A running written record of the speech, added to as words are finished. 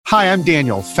Hi, I'm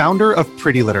Daniel, founder of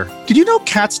Pretty Litter. Did you know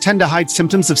cats tend to hide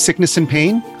symptoms of sickness and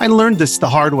pain? I learned this the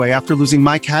hard way after losing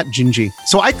my cat, Gingy.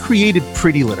 So I created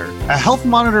Pretty Litter, a health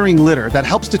monitoring litter that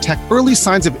helps detect early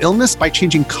signs of illness by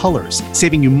changing colors,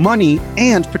 saving you money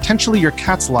and potentially your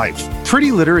cat's life.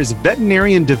 Pretty Litter is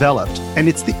veterinarian developed, and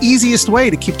it's the easiest way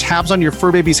to keep tabs on your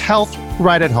fur baby's health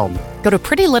right at home. Go to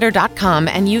prettylitter.com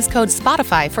and use code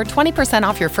SPOTIFY for 20%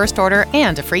 off your first order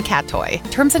and a free cat toy.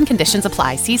 Terms and conditions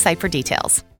apply. See site for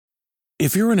details.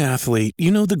 If you're an athlete,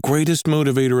 you know the greatest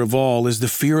motivator of all is the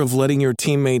fear of letting your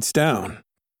teammates down.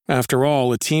 After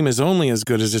all, a team is only as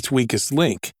good as its weakest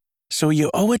link. So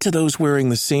you owe it to those wearing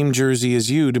the same jersey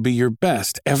as you to be your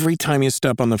best every time you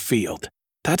step on the field.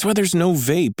 That's why there's no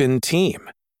vape in team.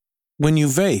 When you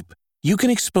vape, you can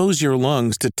expose your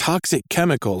lungs to toxic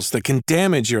chemicals that can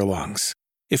damage your lungs.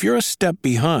 If you're a step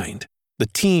behind, the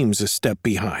team's a step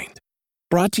behind.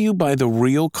 Brought to you by The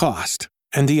Real Cost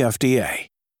and the FDA.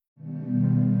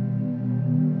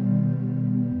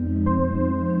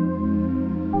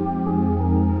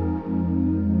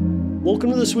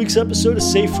 Welcome to this week's episode of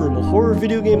Safe Room, a horror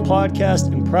video game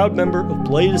podcast and proud member of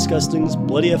Bloody Disgusting's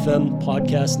Bloody FM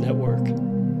podcast network.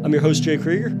 I'm your host, Jay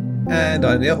Krieger. And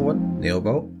I'm the other one, Neil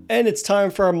Bolt. And it's time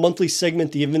for our monthly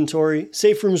segment, The Inventory,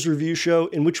 Safe Room's review show,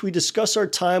 in which we discuss our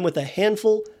time with a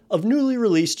handful of newly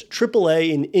released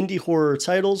AAA and indie horror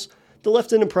titles that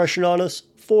left an impression on us,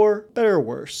 for better or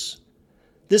worse.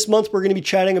 This month we're going to be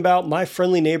chatting about My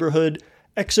Friendly Neighborhood,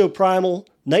 Exoprimal,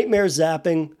 Nightmare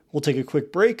Zapping. We'll take a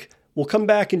quick break. We'll come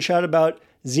back and chat about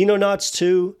Xenonauts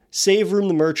 2, Save Room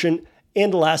the Merchant,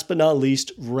 and last but not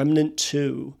least, Remnant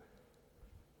 2.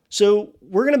 So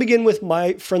we're going to begin with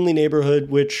My Friendly Neighborhood,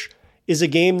 which is a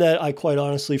game that I quite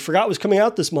honestly forgot was coming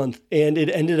out this month, and it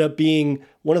ended up being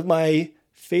one of my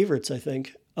favorites, I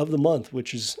think, of the month,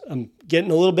 which is, I'm getting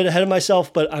a little bit ahead of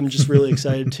myself, but I'm just really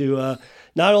excited to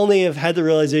not only have had the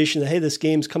realization that, hey, this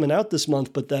game's coming out this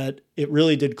month, but that it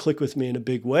really did click with me in a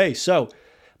big way. So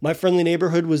My Friendly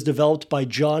Neighborhood was developed by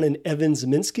John and Evan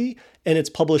Zeminski, and it's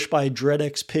published by Dread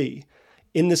XP.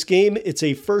 In this game, it's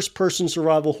a first-person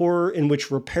survival horror in which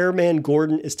repairman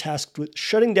Gordon is tasked with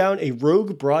shutting down a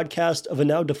rogue broadcast of a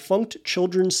now defunct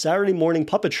children's Saturday morning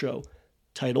puppet show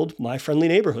titled My Friendly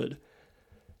Neighborhood.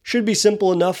 Should be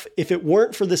simple enough if it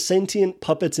weren't for the sentient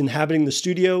puppets inhabiting the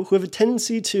studio who have a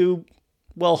tendency to,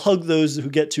 well, hug those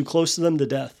who get too close to them to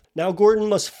death. Now Gordon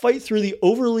must fight through the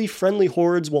overly friendly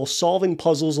hordes while solving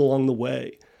puzzles along the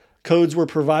way. Codes were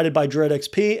provided by Dread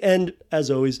XP, and as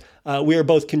always, we are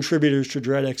both contributors to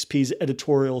Dread XP's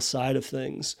editorial side of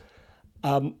things.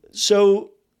 So,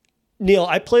 Neil,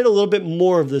 I played a little bit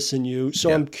more of this than you, so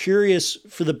yeah. I'm curious,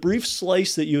 for the brief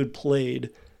slice that you had played,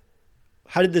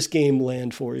 how did this game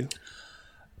land for you?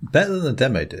 Better than the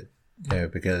demo did,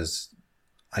 because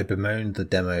I bemoaned the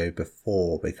demo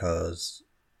before because,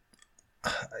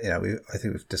 I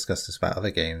think we've discussed this about other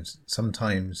games.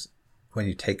 Sometimes when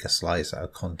you take a slice out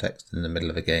of context in the middle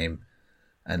of a game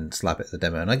and slap it at the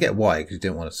demo, and I get why, because you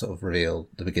don't want to sort of reveal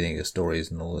the beginning of your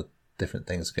stories and all the different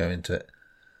things that go into it,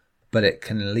 but it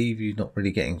can leave you not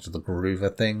really getting to the groove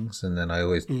of things, and then I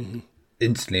always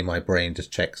instantly my brain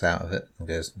just checks out of it and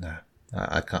goes, no,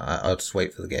 I can't. I'll just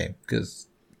wait for the game because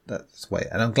that's the way.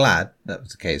 And I'm glad that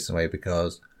was the case in a way,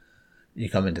 because you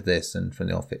come into this and from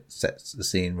the off it sets the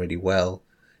scene really well.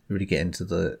 You really get into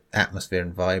the atmosphere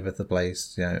and vibe of the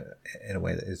place, in a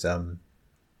way that is,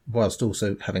 whilst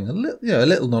also having a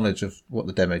little knowledge of what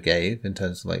the demo gave in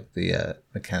terms of like the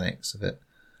mechanics of it.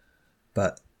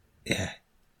 But yeah,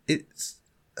 it's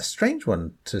a strange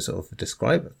one to sort of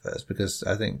describe at first, because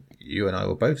I think you and I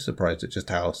were both surprised at just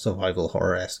how survival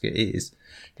horror-esque it is.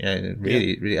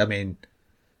 Really, I mean,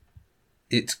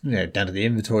 it's down to the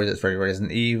inventory that's very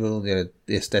Resident Evil. The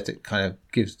aesthetic kind of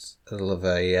gives a little of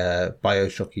a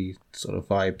Bioshocky sort of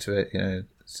vibe to it.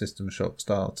 System Shock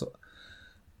style.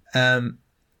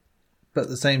 But at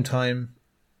the same time,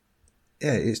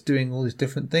 yeah, it's doing all these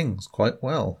different things quite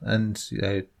well, and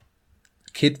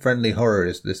kid-friendly horror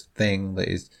is this thing that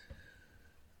is,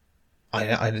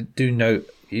 I do note,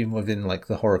 even within like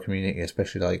the horror community,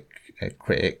 especially like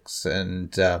critics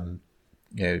and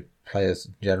players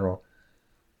in general,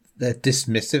 they're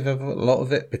dismissive of a lot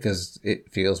of it because it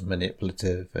feels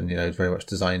manipulative and very much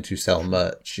designed to sell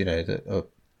merch.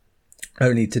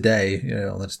 Only today,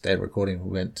 on this day of recording,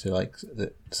 we went to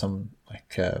some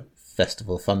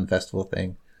fun festival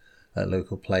thing at a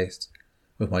local place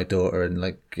with my daughter, and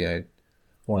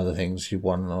one of the things she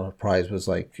won on a prize was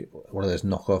one of those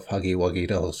knockoff Huggy Wuggy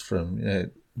dolls from,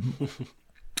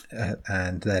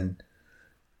 and then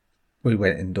we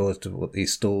went indoors to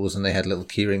these stalls and they had little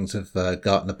key rings of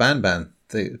Gartner Banban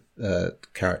the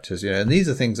characters, and these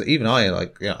are things that even I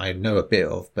I know a bit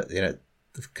of, but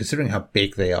considering how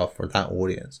big they are for that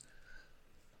audience,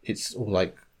 it's all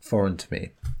like foreign to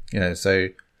me, so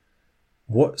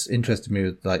what's interested me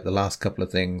with like the last couple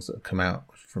of things that have come out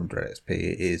from Dread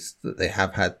XP is that they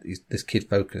have had this kid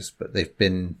focus, but they've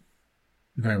been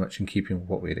very much in keeping with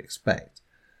what we'd expect.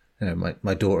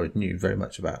 My daughter knew very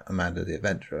much about Amanda the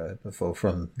Adventurer before,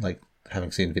 from like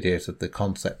having seen videos of the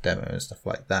concept demo and stuff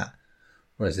like that,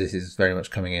 whereas this is very much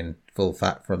coming in full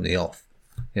fat from the off,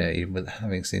 even with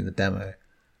having seen the demo.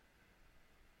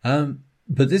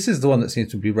 But this is the one that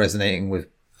seems to be resonating with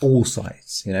all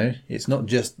sides. It's not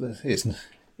just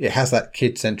it has that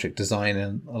kid-centric design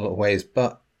in a lot of ways,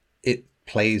 but it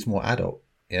plays more adult.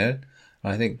 And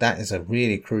I think that is a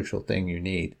really crucial thing you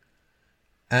need.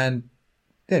 And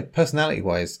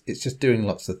personality-wise, it's just doing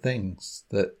lots of things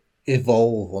that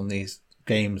evolve on these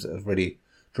games that have really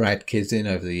dragged kids in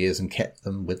over the years and kept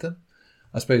them with them.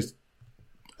 I suppose,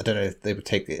 I don't know if they would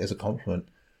take it as a compliment.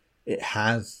 It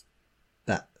has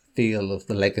that feel of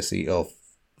the legacy of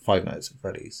Five Nights at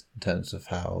Freddy's in terms of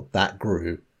how that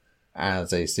grew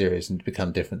as a series and to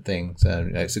become different things.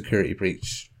 Security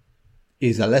Breach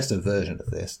is a lesser version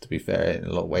of this, to be fair, in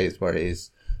a lot of ways, where it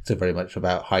is still very much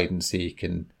about hide and seek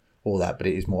and all that, but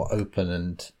it is more open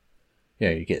and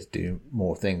you get to do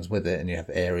more things with it, and you have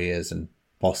areas and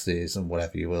bosses and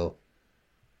whatever you will.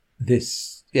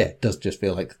 This, does just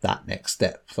feel like that next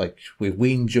step. Like we've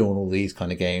weaned you on all these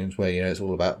kind of games where, it's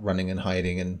all about running and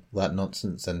hiding and all that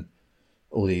nonsense and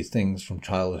all these things from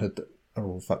childhood that are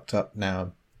all fucked up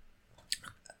now.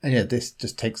 And this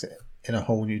just takes it in a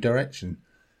whole new direction.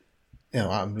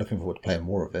 I'm looking forward to playing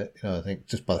more of it. I think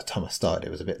just by the time I started,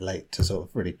 it was a bit late to sort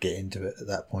of really get into it at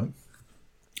that point.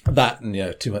 That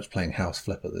and too much playing House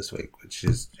Flipper this week, which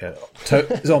is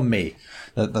it's on me.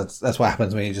 That's what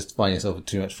happens when you just find yourself with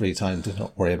too much free time to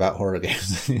not worry about horror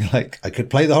games. You're like, I could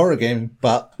play the horror game,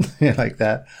 but like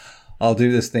that, I'll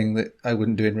do this thing that I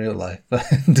wouldn't do in real life.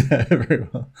 Very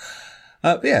well.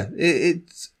 But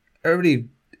it's a really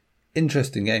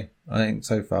interesting game, I think,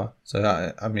 so far.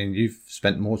 So I mean, you've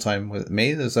spent more time with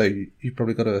me, so you've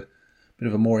probably got a bit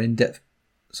of a more in-depth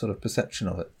sort of perception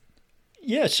of it.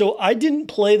 Yeah, so I didn't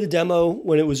play the demo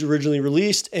when it was originally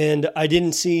released, and I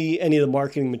didn't see any of the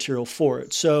marketing material for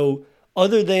it. So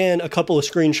other than a couple of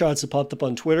screenshots that popped up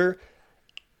on Twitter,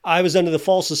 I was under the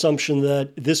false assumption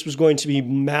that this was going to be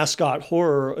mascot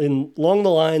horror along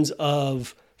the lines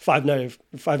of Five Nights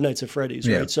at Freddy's,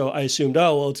 right? So I assumed,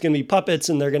 it's going to be puppets,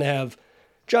 and they're going to have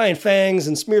giant fangs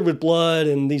and smeared with blood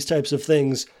and these types of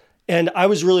things. And I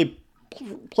was really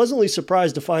pleasantly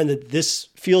surprised to find that this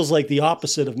feels like the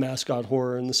opposite of mascot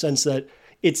horror, in the sense that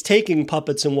it's taking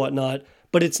puppets and whatnot,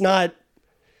 but it's not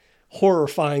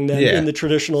horrifying them in the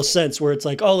traditional sense, where it's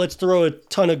like, let's throw a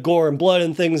ton of gore and blood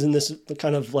and things, and this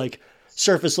kind of like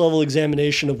surface level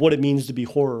examination of what it means to be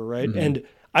horror, right? Mm-hmm. And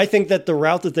I think that the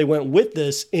route that they went with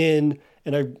this and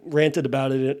I ranted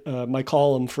about it in my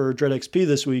column for Dread XP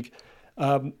this week,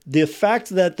 the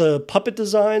fact that the puppet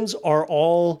designs are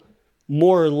all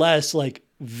more or less like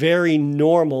very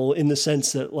normal, in the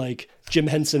sense that like Jim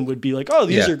Henson would be like,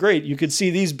 these are great. You could see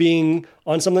these being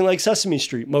on something like Sesame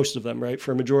Street, most of them, right?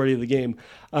 For a majority of the game.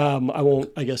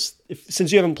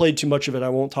 Since you haven't played too much of it, I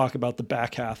won't talk about the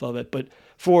back half of it, but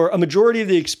for a majority of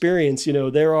the experience,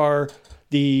 there are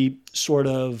the sort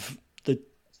of the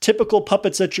typical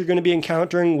puppets that you're going to be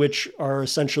encountering, which are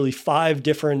essentially 5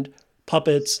 different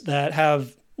puppets that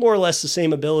have more or less the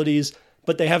same abilities,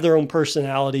 but they have their own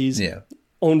personalities,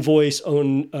 own voice,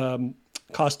 own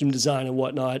costume design and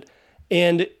whatnot.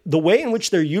 And the way in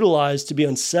which they're utilized to be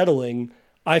unsettling,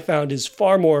 I found, is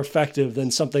far more effective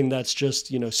than something that's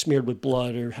just, smeared with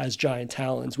blood or has giant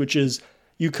talons, which is,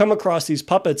 you come across these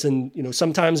puppets and,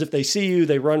 sometimes if they see you,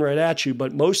 they run right at you.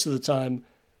 But most of the time,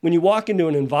 when you walk into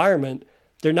an environment,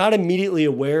 they're not immediately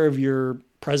aware of your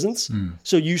presence.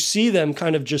 So you see them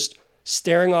kind of just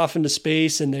staring off into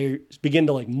space, and they begin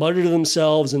to like mutter to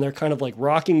themselves, and they're kind of like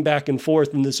rocking back and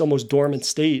forth in this almost dormant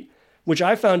state, which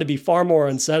I found to be far more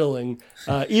unsettling,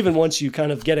 even once you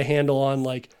kind of get a handle on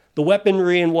like the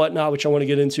weaponry and whatnot, which I want to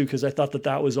get into, because I thought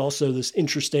that was also this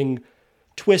interesting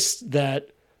twist that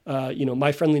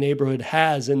My Friendly Neighborhood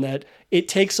has, in that it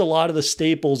takes a lot of the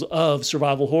staples of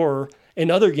survival horror and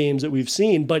other games that we've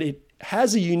seen, but it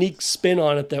has a unique spin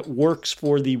on it that works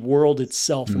for the world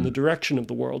itself and the direction of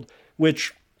the world,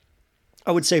 which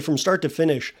I would say from start to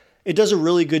finish, it does a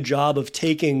really good job of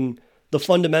taking the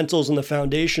fundamentals and the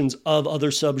foundations of other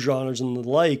subgenres and the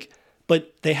like,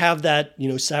 but they have that,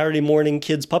 Saturday morning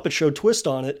kids puppet show twist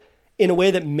on it in a way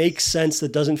that makes sense,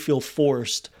 that doesn't feel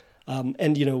forced.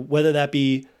 And, whether that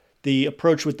be the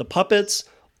approach with the puppets,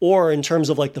 or in terms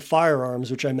of like the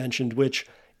firearms, which I mentioned, which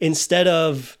instead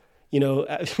of,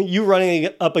 you running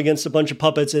up against a bunch of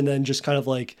puppets and then just kind of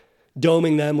like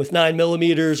doming them with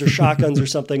 9mm or shotguns or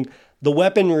something, the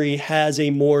weaponry has a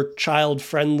more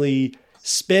child-friendly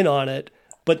spin on it,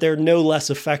 but they're no less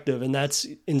effective. And that's,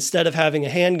 instead of having a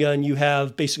handgun, you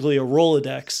have basically a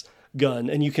Rolodex gun,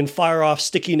 and you can fire off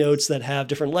sticky notes that have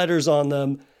different letters on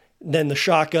them. Then the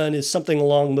shotgun is something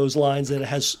along those lines, that it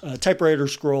has typewriter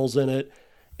scrolls in it.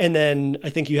 And then I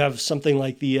think you have something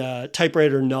like the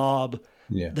typewriter knob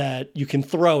that you can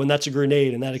throw, and that's a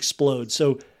grenade, and that explodes.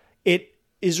 So it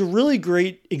is a really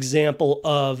great example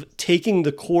of taking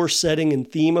the core setting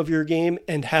and theme of your game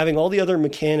and having all the other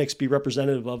mechanics be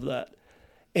representative of that.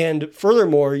 And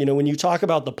furthermore, when you talk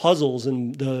about the puzzles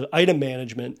and the item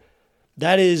management,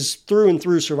 that is through and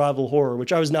through survival horror,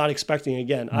 which I was not expecting.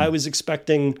 Again, I was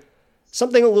expecting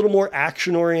something a little more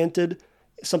action-oriented,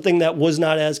 something that was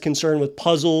not as concerned with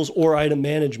puzzles or item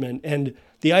management. And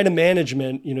the item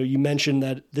management, you mentioned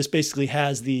that this basically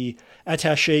has the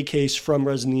attaché case from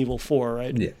Resident Evil 4,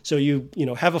 right? Yeah. So you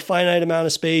have a finite amount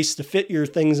of space to fit your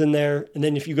things in there. And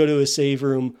then if you go to a save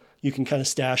room, you can kind of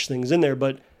stash things in there.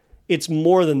 But it's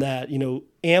more than that.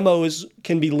 Ammo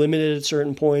can be limited at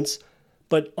certain points.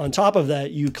 But on top of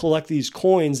that, you collect these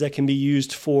coins that can be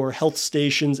used for health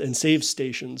stations and save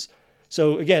stations.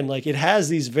 So again, like, it has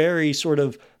these very sort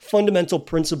of fundamental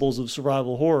principles of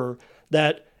survival horror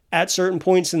that at certain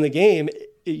points in the game,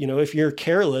 if you're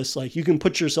careless, like, you can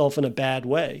put yourself in a bad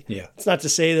way. Yeah. It's not to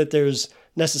say that there's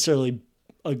necessarily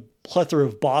a plethora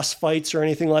of boss fights or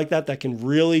anything like that can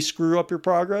really screw up your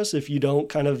progress if you don't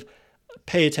kind of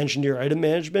pay attention to your item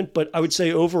management. But I would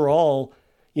say overall,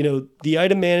 the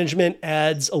item management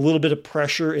adds a little bit of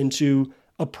pressure into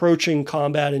approaching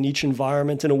combat in each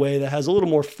environment in a way that has a little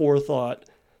more forethought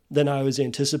than I was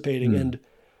anticipating. And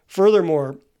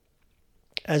furthermore,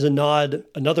 as another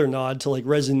nod to like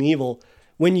Resident Evil,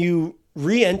 when you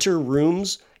re-enter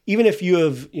rooms, even if you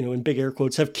have, in big air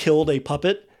quotes, have killed a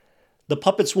puppet, the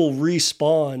puppets will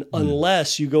respawn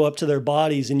unless you go up to their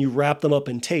bodies and you wrap them up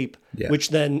in tape, which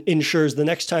then ensures the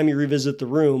next time you revisit the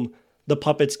room, the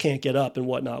puppets can't get up and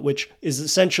whatnot, which is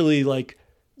essentially like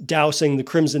dousing the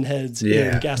Crimson Heads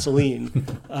in gasoline,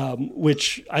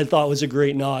 which I thought was a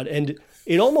great nod. And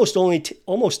it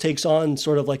almost takes on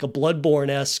sort of like a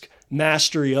Bloodborne-esque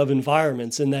mastery of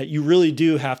environments, in that you really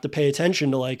do have to pay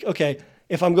attention to, like, okay,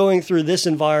 if I'm going through this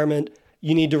environment,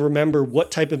 you need to remember what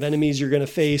type of enemies you're going to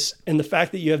face. And the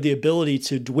fact that you have the ability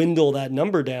to dwindle that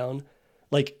number down,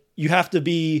 like, you have to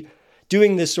be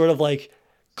doing this sort of like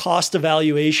cost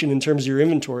evaluation in terms of your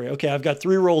inventory. Okay, I've got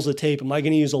 3 rolls of tape. Am I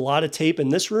going to use a lot of tape in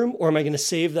this room, or am I going to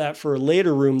save that for a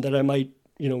later room that I might,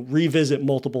 revisit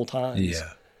multiple times?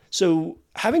 Yeah. So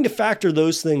having to factor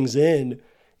those things in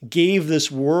gave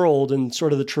this world and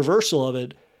sort of the traversal of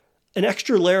it an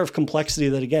extra layer of complexity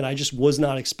that, again, I just was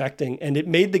not expecting. And it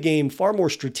made the game far more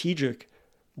strategic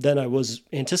than I was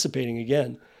anticipating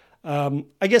again.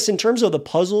 I guess in terms of the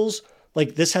puzzles,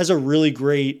 like, this has a really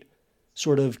great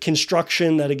sort of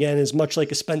construction that, again, is much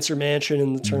like a Spencer Mansion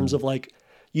in terms of, like,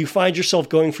 you find yourself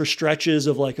going for stretches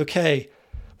of like, okay,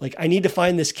 like, I need to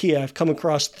find this key. I've come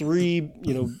across 3,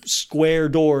 square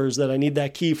doors that I need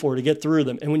that key for to get through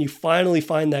them. And when you finally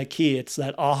find that key, it's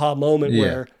that aha moment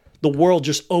where the world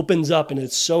just opens up, and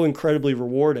it's so incredibly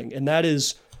rewarding. And that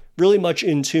is really much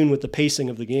in tune with the pacing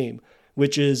of the game,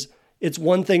 which is, it's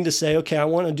one thing to say, okay, I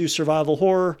want to do survival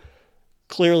horror.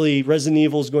 Clearly, Resident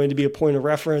Evil is going to be a point of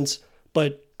reference.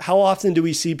 But how often do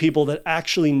we see people that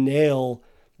actually nail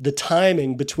the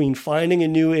timing between finding a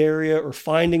new area or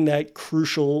finding that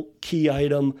crucial key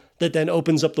item that then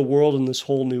opens up the world in this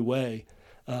whole new way?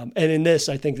 And in this,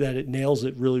 I think that it nails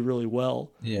it really, really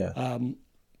well. Yeah.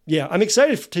 I'm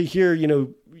excited to hear,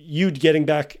 you getting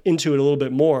back into it a little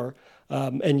bit more.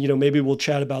 And, maybe we'll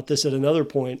chat about this at another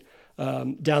point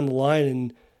down the line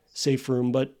in Safe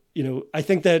Room. But, I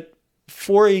think that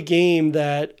for a game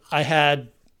that I had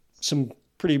some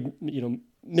pretty,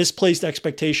 misplaced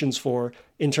expectations for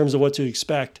in terms of what to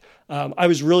expect, I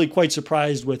was really quite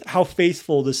surprised with how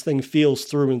faithful this thing feels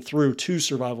through and through to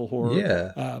survival horror.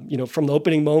 Yeah. From the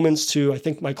opening moments to, I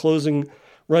think my closing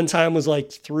runtime was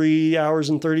like 3 hours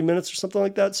and 30 minutes or something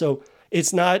like that. So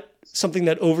it's not something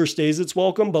that overstays its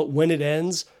welcome, but when it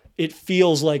ends, it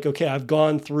feels like, okay, I've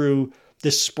gone through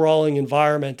this sprawling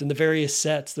environment and the various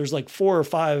sets. There's like 4 or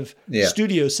 5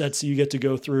 studio sets that you get to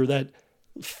go through that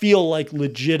feel like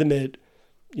legitimate,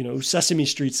 Sesame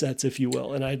Street sets, if you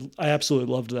will. And I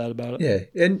absolutely loved that about it.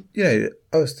 Yeah. And,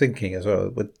 I was thinking as well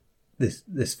with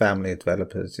this family of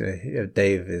developers,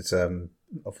 Dave is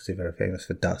obviously very famous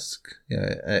for Dusk,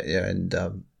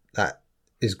 and that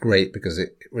is great because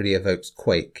it really evokes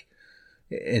Quake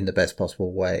in the best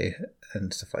possible way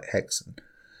and stuff like Hexen.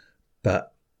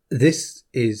 But this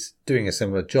is doing a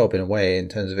similar job in a way in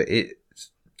terms of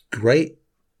it's great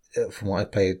from what I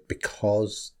played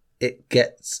because it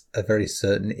gets a very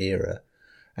certain era.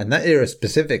 And that era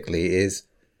specifically is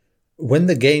when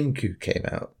the GameCube came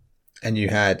out and you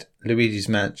had Luigi's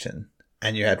Mansion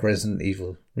and you had Resident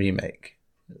Evil Remake.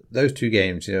 Those two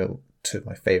games, two of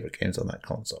my favorite games on that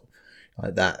console.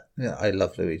 Like that, I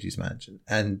love Luigi's Mansion.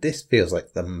 And this feels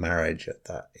like the marriage of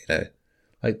that,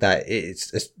 like that.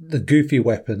 It's the goofy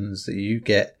weapons that you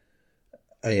get,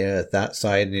 that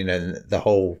side, the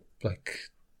whole like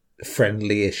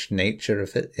friendly-ish nature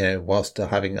of it, while still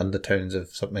having undertones of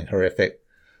something horrific.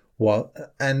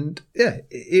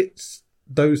 It's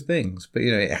those things, but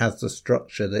it has the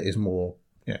structure that is more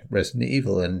Resident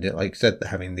Evil, and like I said,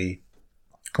 having the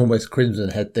almost Crimson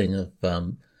Head thing of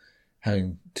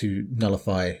having to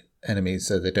nullify enemies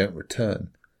so they don't return.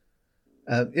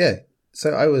 So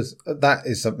that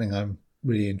is something I'm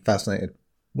really fascinated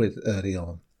with early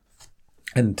on,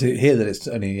 and to hear that it's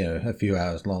only a few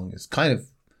hours long is kind of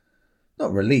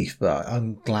not relief, but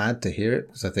I'm glad to hear it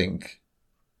because I think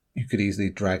you could easily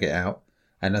drag it out.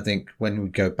 And I think when we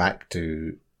go back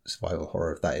to survival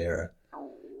horror of that era,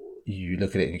 you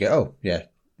look at it and you go, oh, yeah,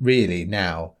 really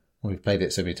now, when we've played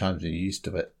it so many times and you're used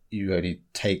to it, you only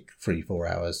take 3-4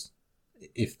 hours,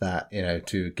 if that,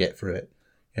 to get through it.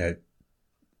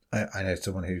 I know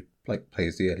someone who like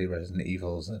plays the early Resident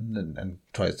Evils and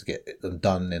tries to get them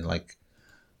done in like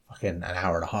fucking an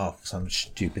hour and a half, some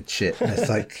stupid shit. And it's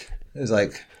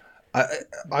like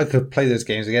I could play those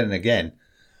games again and again,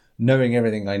 knowing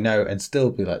everything I know, and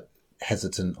still be like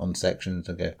hesitant on sections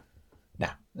and go, nah,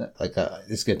 like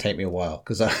this is gonna take me a while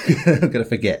because I'm gonna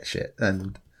forget shit.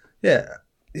 And yeah,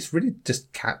 it's really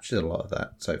just captured a lot of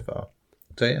that so far.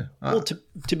 So yeah. Well,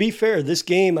 to be fair, this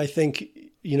game, I think,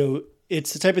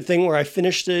 it's the type of thing where I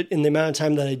finished it in the amount of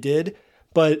time that I did,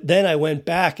 but then I went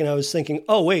back and I was thinking,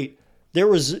 oh wait, there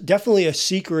was definitely a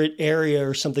secret area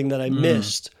or something that I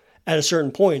missed at a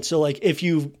certain point. So like if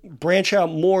you branch out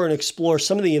more and explore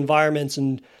some of the environments,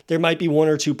 and there might be one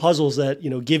or two puzzles that,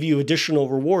 give you additional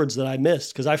rewards that I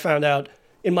missed. Cause I found out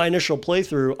in my initial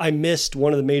playthrough, I missed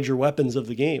one of the major weapons of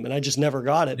the game and I just never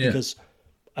got it because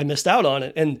I missed out on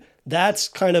it. And that's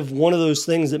kind of one of those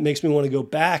things that makes me want to go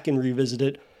back and revisit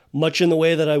it, much in the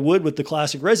way that I would with the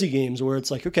classic Resi games, where it's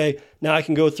like, okay, now I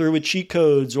can go through with cheat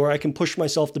codes, or I can push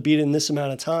myself to beat it in this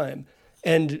amount of time.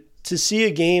 And to see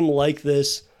a game like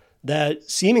this that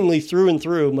seemingly through and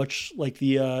through, much like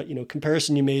the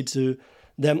comparison you made to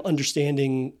them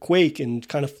understanding Quake and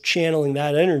kind of channeling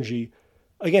that energy.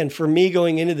 Again, for me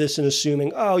going into this and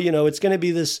assuming, it's going to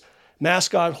be this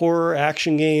mascot horror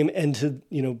action game, and to,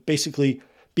 basically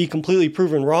be completely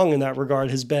proven wrong in that regard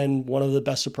has been one of the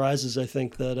best surprises I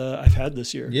think that I've had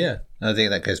this year. Yeah, I think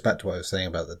that goes back to what I was saying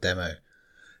about the demo,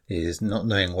 is not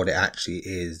knowing what it actually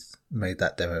is made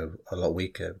that demo a lot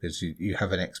weaker because you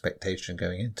have an expectation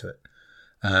going into it.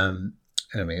 And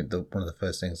I mean, one of the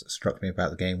first things that struck me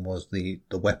about the game was the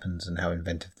weapons and how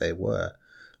inventive they were,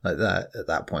 like that at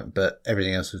that point. But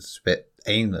everything else was a bit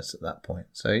aimless at that point.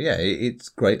 So yeah, it's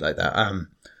great like that.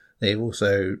 They've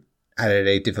also added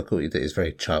a difficulty that is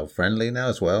very child friendly now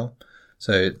as well,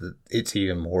 so it's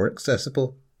even more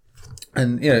accessible.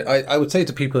 And I would say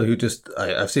to people who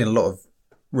I've seen a lot of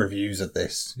reviews of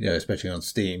this, especially on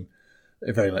Steam,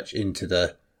 they're very much into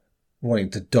the wanting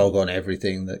to dog on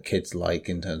everything that kids like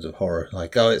in terms of horror.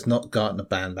 Like, oh, it's not Gartner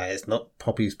Bandai, it's not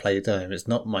Poppy's Playtime, it's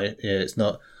not it's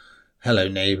not Hello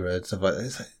Neighbor and stuff like that.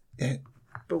 It's like,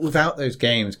 but without those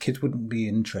games, kids wouldn't be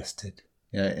interested,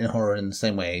 in horror in the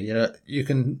same way. You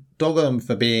can dog on them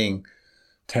for being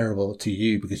terrible to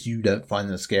you because you don't find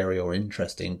them scary or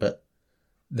interesting, but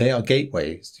they are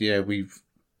gateways. We've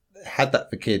had that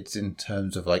for kids in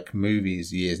terms of like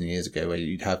movies years and years ago where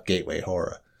you'd have gateway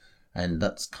horror, and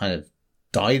that's kind of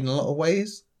died in a lot of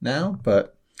ways now,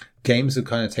 but games have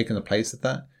kind of taken the place of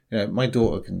that. My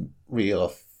daughter can reel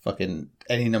off fucking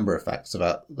any number of facts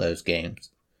about those games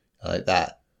like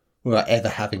that without ever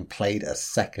having played a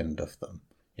second of them,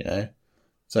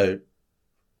 so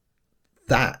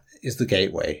that is the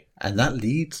gateway, and that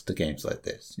leads to games like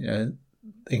this.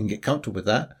 They can get comfortable with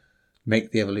that,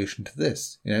 make the evolution to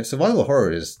this. Survival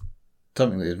horror is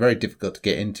something that is very difficult to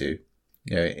get into,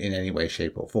 in any way,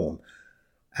 shape or form.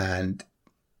 And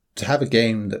to have a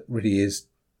game that really is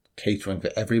catering for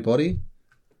everybody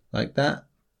like that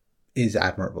is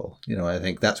admirable. I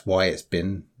think that's why it's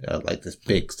been like this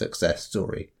big success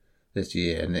story this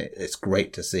year. And it's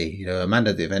great to see,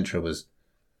 Amanda the Adventurer was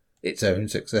its own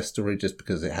success story just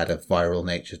because it had a viral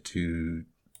nature to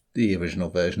the original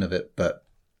version of it, but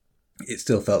it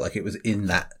still felt like it was in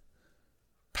that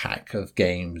pack of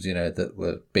games, that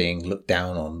were being looked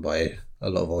down on by a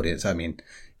lot of audience. I mean,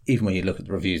 even when you look at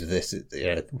the reviews of this,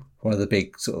 one of the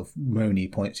big sort of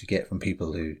moany points you get from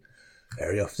people who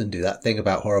very often do that thing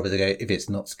about horror, where they go, if it's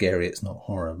not scary, it's not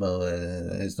horror,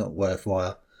 it's not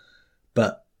worthwhile.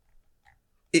 But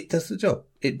it does the job.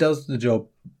 It does the job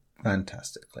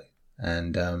fantastically.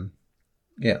 And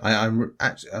I'm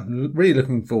really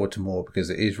looking forward to more, because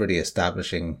it is really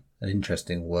establishing an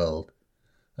interesting world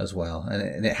as well,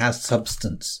 and it has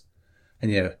substance.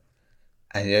 And in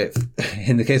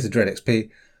the case of Dread XP,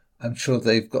 I'm sure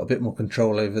they've got a bit more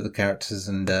control over the characters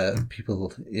and people,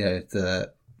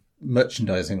 the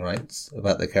merchandising rights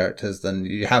about the characters than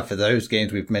you have for those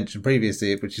games we've mentioned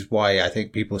previously, which is why I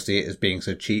think people see it as being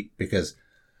so cheap, because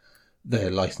the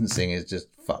licensing is just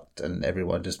fucked and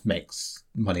everyone just makes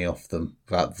money off them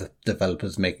without the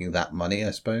developers making that money,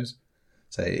 I suppose.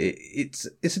 So it's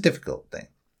a difficult thing,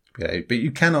 but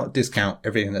you cannot discount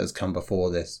everything that has come before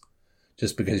this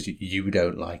just because you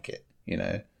don't like it.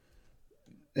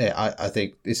 I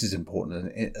think this is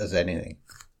important as anything.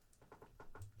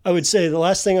 I would say the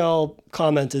last thing I'll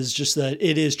comment is just that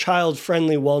it is child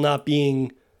friendly while not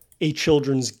being a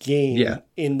children's game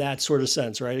in that sort of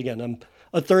sense, right? Again, I'm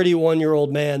a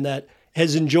 31-year-old man that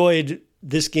has enjoyed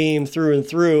this game through and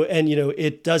through, and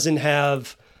it doesn't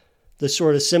have the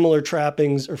sort of similar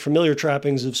trappings or familiar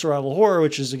trappings of survival horror,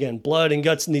 which is, again, blood and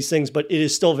guts and these things, but it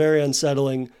is still very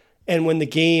unsettling. And when the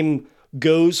game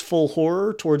goes full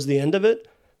horror towards the end of it,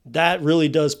 that really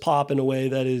does pop in a way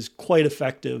that is quite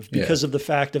effective because of the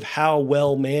fact of how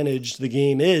well managed the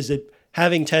game is. It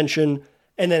having tension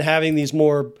and then having these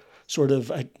more sort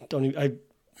of, I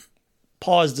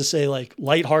pause to say like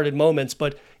lighthearted moments,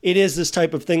 but it is this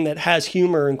type of thing that has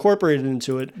humor incorporated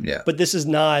into it. Yeah. But this is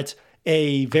not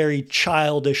a very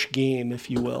childish game,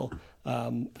 if you will,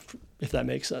 if that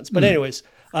makes sense. But anyways,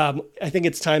 I think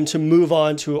it's time to move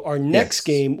on to our next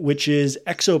game, which is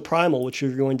Exoprimal, which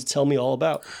you're going to tell me all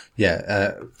about.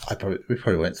 Yeah, we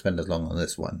probably won't spend as long on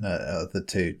this one, the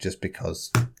two, just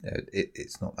because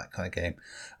it's not that kind of game.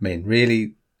 I mean,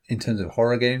 really, in terms of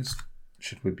horror games,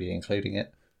 should we be including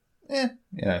it?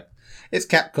 It's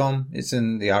Capcom, it's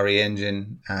in the RE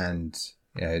engine, and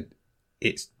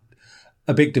it's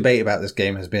a big debate about this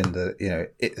game has been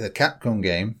that it's a Capcom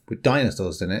game with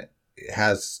dinosaurs in it. It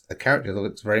has a character that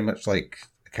looks very much like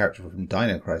a character from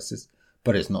Dino Crisis,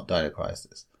 but it's not Dino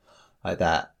Crisis like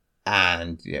that.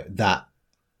 And that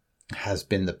has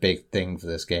been the big thing for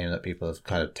this game that people have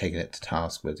kind of taken it to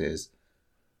task with, is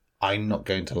I'm not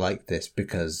going to like this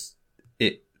because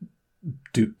it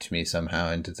duped me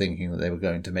somehow into thinking that they were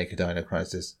going to make a Dino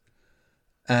Crisis.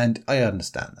 And I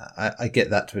understand that. I get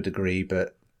that to a degree,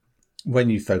 but when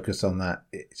you focus on that,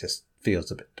 it just feels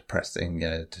a bit depressing,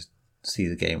 to see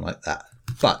the game like that.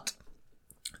 But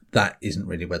that isn't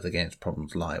really where the game's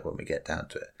problems lie when we get down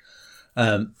to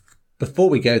it. Before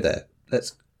we go there,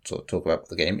 let's sort of talk about what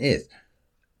the game is.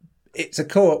 It's a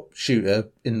co-op shooter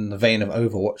in the vein of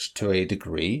Overwatch to a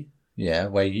degree,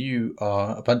 where you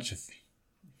are a bunch of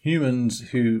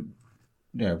humans who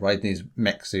ride these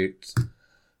mech suits,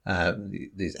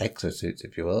 these exosuits,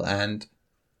 if you will, and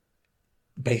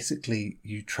basically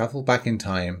you travel back in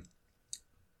time,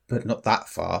 but not that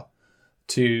far,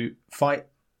 to fight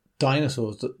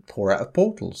dinosaurs that pour out of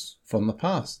portals from the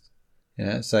past.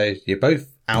 So you're both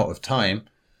out of time,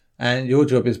 and your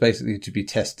job is basically to be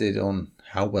tested on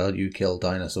how well you kill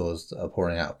dinosaurs that are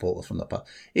pouring out of portals from the past.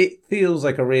 It feels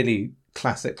like a really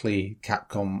classically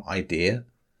Capcom idea,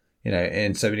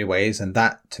 in so many ways, and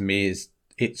that to me is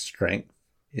its strength,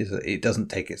 is that it doesn't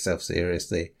take itself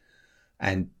seriously.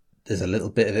 And there's a little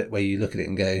bit of it where you look at it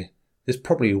and go, this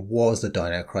probably was a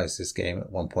Dino Crisis game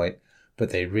at one point, but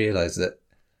they realised that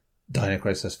Dino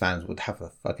Crisis fans would have a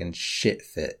fucking shit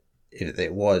fit if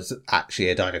it was actually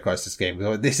a Dino Crisis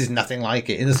game. This is nothing like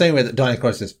it. In the same way that Dino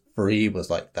Crisis 3 was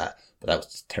like that, but that was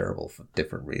just terrible for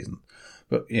different reasons.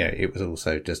 But, it was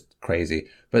also just crazy.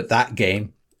 But that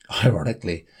game,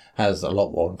 ironically, has a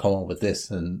lot more in common with this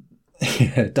than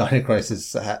Dino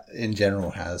Crisis in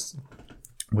general has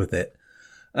with it.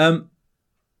 So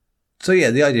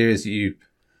the idea is you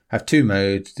have two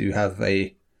modes. You have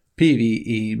a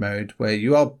PvE mode where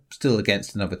you are still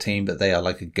against another team, but they are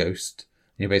like a ghost.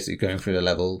 You're basically going through the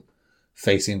level,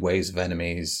 facing waves of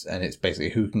enemies, and it's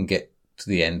basically who can get to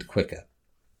the end quicker.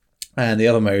 And the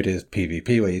other mode is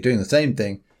PvP, where you're doing the same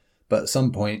thing, but at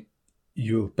some point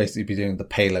you'll basically be doing the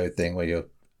payload thing where you're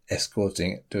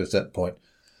escorting it to a certain point,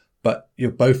 but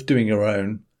you're both doing your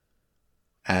own,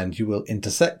 and you will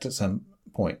intersect at some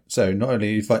point. So not only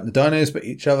are you fighting the dinos, but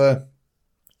each other,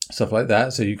 stuff like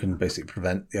that. So you can basically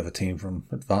prevent the other team from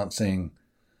advancing.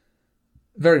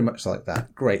 Very much like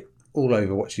that. Great. All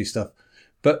Overwatchy stuff.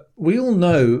 But we all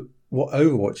know what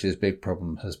Overwatch's big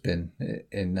problem has been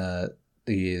in the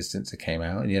years since it came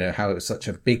out. And, how it was such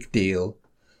a big deal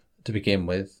to begin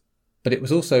with. But it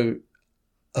was also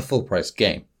a full-price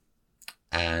game.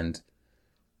 And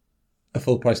a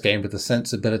full-price game with the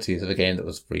sensibilities of a game that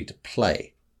was free to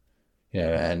play.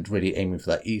 And really aiming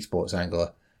for that esports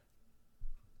angle.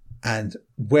 And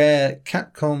where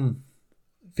Capcom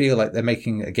feel like they're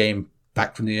making a game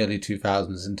back from the early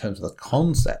 2000s in terms of the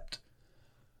concept,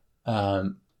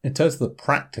 in terms of the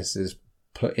practices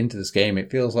put into this game,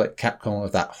 it feels like Capcom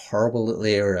of that horrible little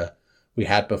era we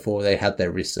had before they had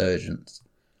their resurgence,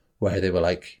 where they were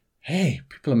like, hey,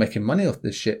 people are making money off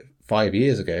this shit 5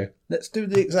 years ago. Let's do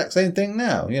the exact same thing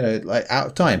now, like out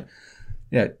of time.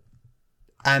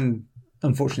 And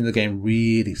unfortunately the game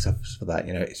really suffers for that.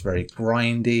 It's very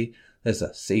grindy. There's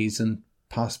a season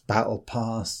pass, battle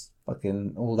pass,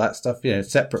 fucking all that stuff,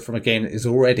 separate from a game that is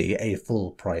already a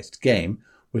full-priced game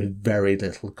with very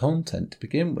little content to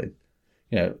begin with.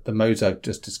 The modes I've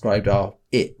just described are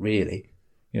it, really.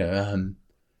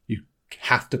 You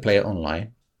have to play it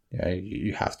online.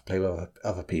 You have to play with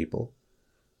other people,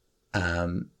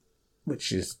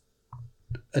 which is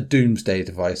a doomsday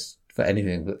device for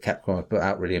anything that Capcom have put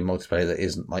out really in multiplayer that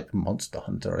isn't like Monster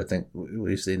Hunter, I think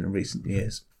we've seen in recent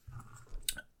years.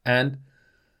 And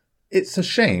it's a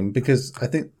shame because I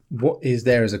think what is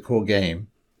there as a core game,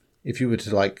 if you were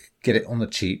to like get it on the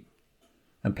cheap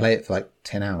and play it for like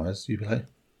 10 hours, you'd be like,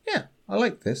 yeah, I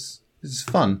like this. This is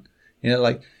fun.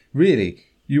 Really,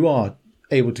 you are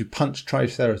able to punch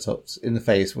Triceratops in the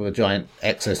face with a giant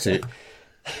exosuit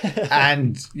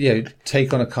and,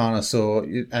 take on a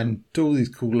Carnosaur and do all these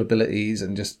cool abilities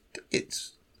and just,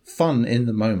 it's fun in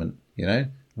the moment,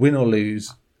 Win or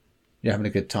lose, you're having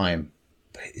a good time.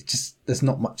 But it just, there's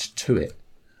not much to it.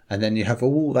 And then you have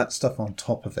all that stuff on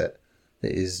top of it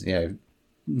that is,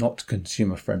 not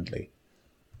consumer friendly.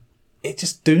 It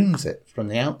just dooms it from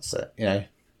the outset,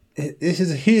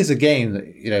 Here's a game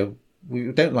that,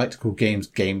 we don't like to call games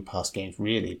Game Pass games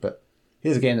really, but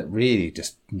here's a game that really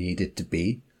just needed to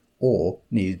be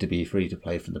free to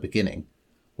play from the beginning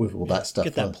with all that stuff.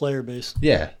 Get that player base.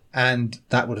 Yeah, and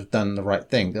that would have done the right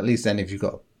thing. At least then if you've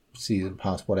got a season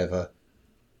pass, whatever,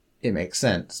 it makes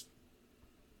sense.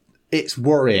 It's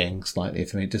worrying slightly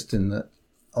to me, just in that,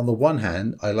 on the one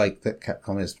hand, I like that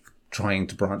Capcom is trying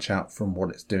to branch out from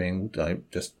what it's doing, like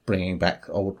just bringing back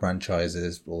old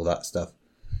franchises, all that stuff.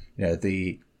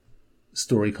 The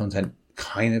story content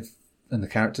kind of, and the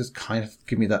characters kind of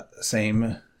give me that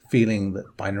same feeling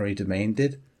that Binary Domain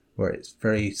did, where it's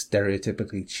very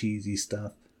stereotypically cheesy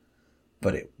stuff,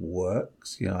 but it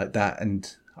works, like that.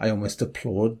 And I almost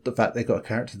applaud the fact they got a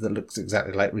character that looks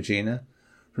exactly like Regina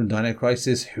from Dino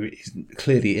Crisis, who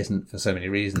clearly isn't for so many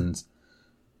reasons.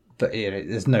 But,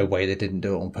 there's no way they didn't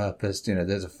do it on purpose.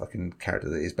 There's a fucking character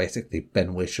that is basically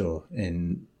Ben Whishaw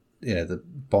in, the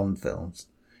Bond films,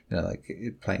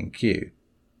 like playing Q.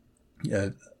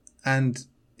 And,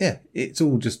 yeah, it's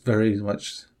all just very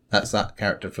much, that's that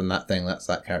character from that thing, that's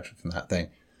that character from that thing.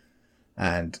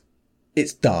 And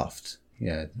it's daft,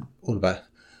 all about,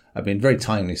 I mean, very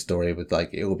timely story with, like,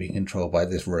 it all being controlled by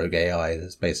this rogue AI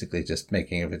that's basically just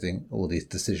making everything, all these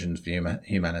decisions for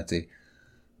humanity.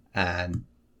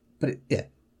 But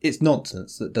it's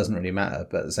nonsense that doesn't really matter,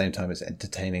 but at the same time it's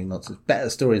entertaining nonsense. Better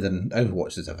story than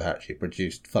Overwatch has ever actually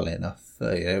produced, funnily enough,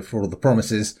 for all the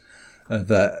promises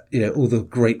of, all the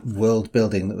great world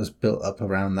building that was built up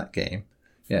around that game.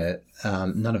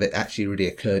 None of it actually really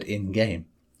occurred in game.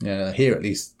 Here at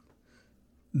least,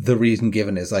 the reason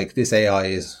given is like, this AI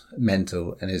is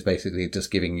mental and is basically just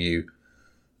giving you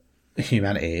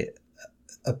humanity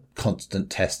a constant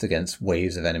test against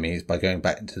waves of enemies by going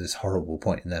back into this horrible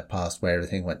point in their past where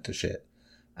everything went to shit.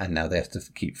 And now they have to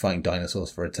keep fighting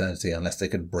dinosaurs for eternity unless they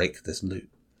can break this loop.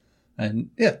 And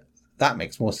yeah, that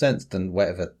makes more sense than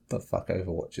whatever the fuck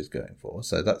Overwatch is going for.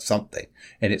 So that's something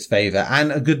in its favour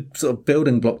and a good sort of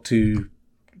building block to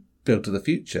build to the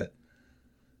future.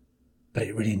 But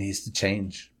it really needs to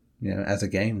change, as a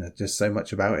game. There's just so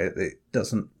much about it that it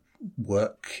doesn't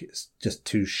work. It's just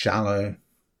too shallow,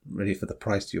 really, for the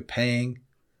price you're paying.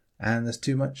 And there's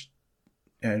too much,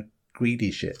 greedy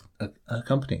shit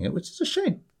accompanying it, which is a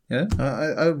shame.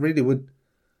 I really would,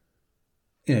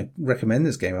 recommend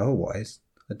this game otherwise.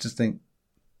 I just think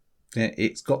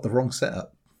it's got the wrong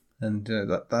setup. And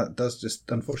that does just,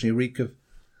 unfortunately, reek of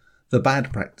the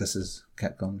bad practices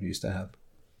Capcom used to have.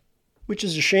 Which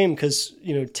is a shame because,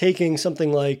 taking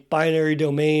something like Binary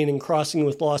Domain and crossing it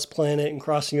with Lost Planet and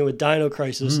crossing it with Dino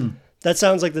Crisis, that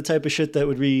sounds like the type of shit that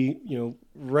would be,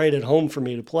 right at home for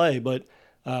me to play. But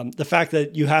the fact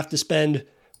that you have to spend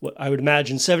what I would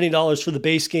imagine $70 for the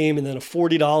base game and then a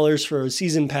 $40 for a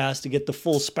season pass to get the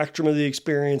full spectrum of the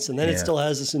experience. And then it still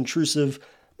has this intrusive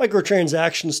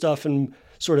microtransaction stuff and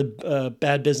sort of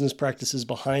bad business practices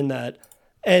behind that.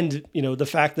 And, the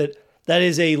fact that that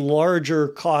is a larger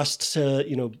cost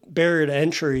to, barrier to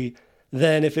entry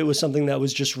than if it was something that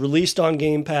was just released on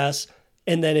Game Pass.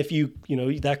 And then if you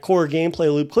that core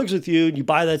gameplay loop clicks with you and you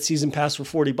buy that season pass for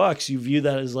 $40, you view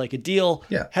that as like a deal,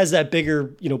 has that bigger,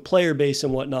 player base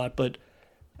and whatnot. But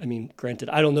I mean, granted,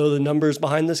 I don't know the numbers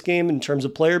behind this game in terms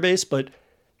of player base, but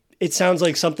it sounds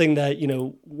like something that,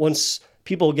 once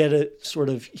people get it sort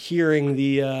of hearing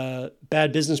the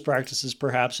bad business practices,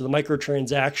 perhaps, or the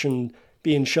microtransaction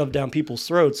being shoved down people's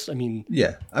throats. I mean,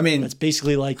 that's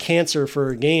basically like cancer for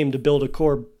a game to build a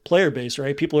core player base,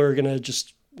 right? People are going to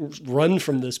just run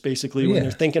from this basically when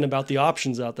they're thinking about the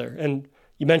options out there. And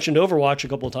you mentioned Overwatch a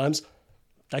couple of times.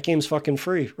 That game's fucking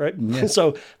free, right? Yeah.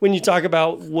 So when you talk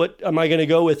about what am I going to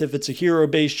go with if it's a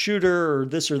hero-based shooter or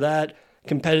this or that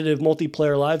competitive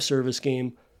multiplayer live service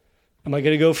game, am I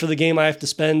going to go for the game I have to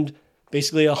spend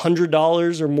basically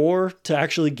 $100 or more to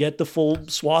actually get the full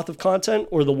swath of content,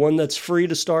 or the one that's free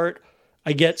to start?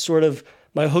 I get sort of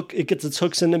my hook, it gets its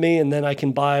hooks into me, and then I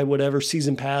can buy whatever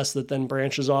season pass that then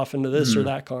branches off into this or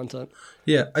that content.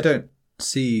 Yeah, I don't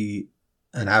see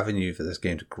an avenue for this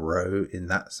game to grow in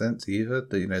that sense either.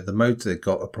 The modes they've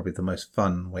got are probably the most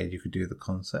fun way you could do the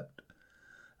concept.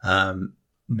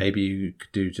 Maybe you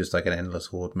could do just like an endless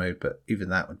horde mode, but even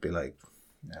that would be like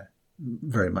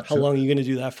very much. How long are you going to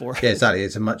do that for? Yeah, exactly.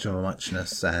 It's a much of a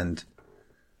muchness, and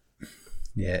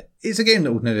it's a game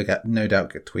that will no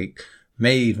doubt get tweaked.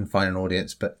 May even find an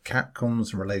audience, but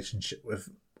Capcom's relationship with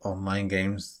online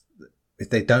games,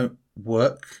 if they don't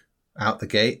work out the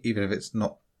gate, even if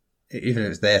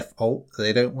it's their fault that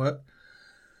they don't work,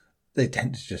 they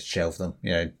tend to just shelve them.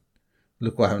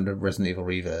 Look what happened to Resident Evil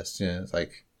Reverse. It's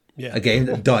like a game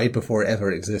that died before it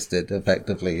ever existed,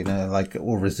 effectively.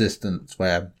 Or Resistance,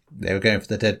 where they were going for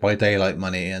the Dead by Daylight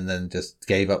money and then just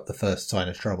gave up the first sign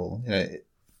of trouble.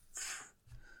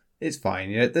 It's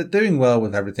fine. They're doing well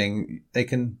with everything. They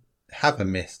can have a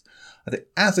miss. I think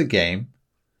as a game,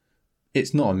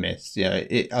 it's not a miss.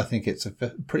 I think it's a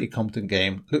pretty competent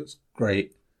game. Looks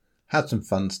great. Had some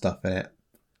fun stuff in it.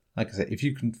 Like I said, if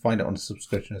you can find it on a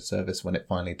subscription service when it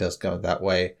finally does go that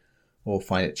way, or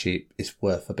find it cheap, it's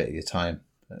worth a bit of your time.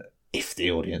 If the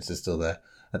audience is still there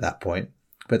at that point.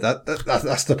 But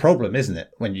that's the problem, isn't it?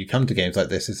 When you come to games like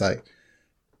this, it's like,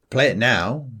 play it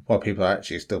now while people are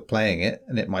actually still playing it,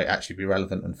 and it might actually be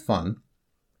relevant and fun,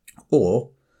 or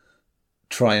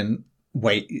try and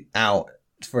wait out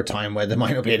for a time where there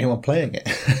might not be anyone playing it,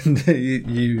 and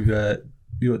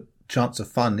your chance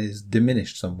of fun is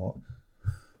diminished somewhat.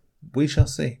 We shall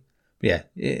see. But yeah,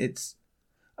 it's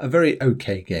a very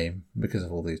okay game because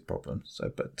of all these problems.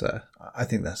 But I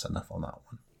think that's enough on that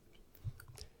one.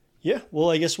 Yeah,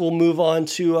 well, I guess we'll move on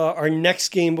to our next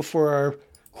game before our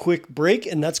quick break,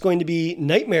 and that's going to be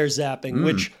Nightmare Zapping,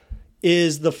 which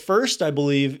is the first, I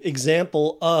believe,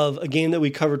 example of a game that we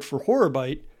covered for Horror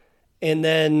Byte, and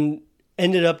then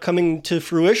ended up coming to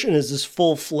fruition as this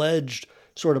full-fledged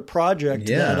sort of project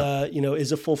that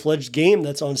is a full-fledged game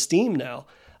that's on Steam now.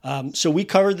 So we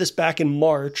covered this back in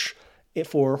March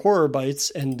for Horror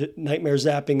Bytes, and Nightmare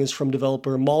Zapping is from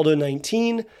developer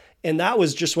Maldo19, and that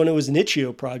was just when it was an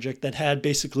itch.io project that had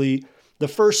basically the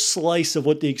first slice of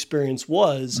what the experience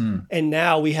was. And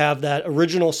now we have that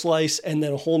original slice and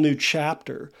then a whole new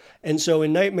chapter. And so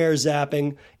in Nightmare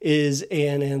Zapping is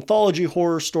an anthology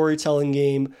horror storytelling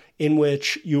game in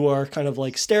which you are kind of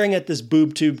like staring at this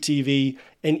boob tube TV,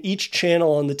 and each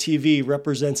channel on the TV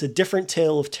represents a different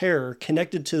tale of terror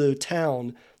connected to the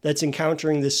town that's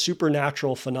encountering this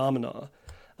supernatural phenomena.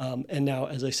 And now,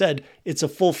 as I said, it's a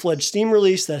full-fledged Steam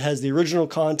release that has the original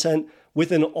content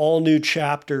with an all-new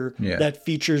chapter that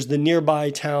features the nearby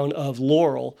town of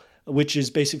Laurel, which is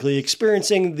basically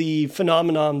experiencing the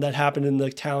phenomenon that happened in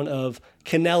the town of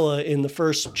Canella in the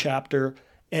first chapter,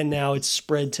 and now it's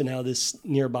spread to now this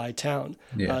nearby town.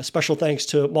 Special thanks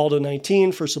to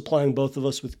Maldo19 for supplying both of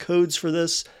us with codes for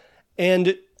this.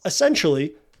 And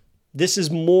essentially, this is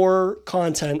more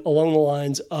content along the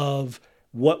lines of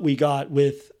what we got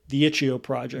with the itch.io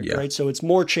project, right? So it's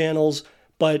more channels,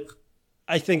 but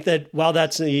I think that while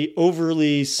that's an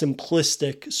overly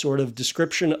simplistic sort of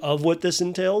description of what this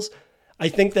entails, I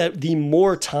think that the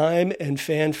more time and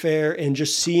fanfare and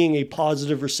just seeing a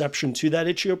positive reception to that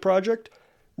itch.io project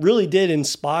really did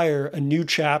inspire a new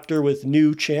chapter with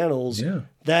new channels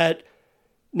that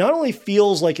not only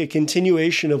feels like a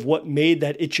continuation of what made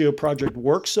that Itch.io project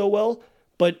work so well,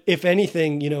 but if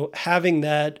anything, having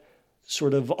that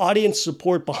sort of audience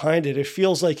support behind it, it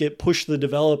feels like it pushed the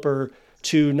developer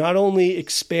to not only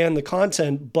expand the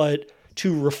content, but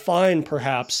to refine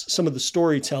perhaps some of the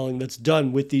storytelling that's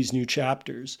done with these new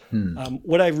chapters.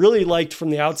 What I really liked from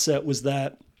the outset was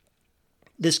that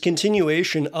this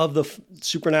continuation of the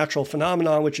supernatural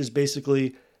phenomenon, which is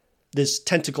basically this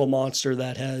tentacle monster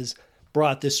that has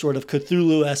brought this sort of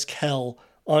Cthulhu-esque hell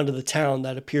onto the town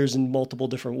that appears in multiple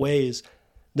different ways.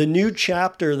 The new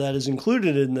chapter that is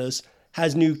included in this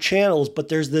has new channels, but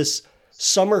there's this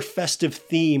summer festive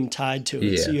theme tied to it.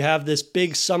 Yeah. So you have this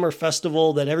big summer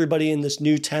festival that everybody in this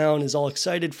new town is all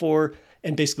excited for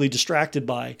and basically distracted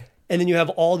by. And then you have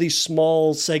all these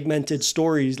small segmented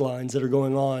storylines that are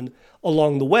going on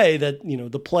along the way that,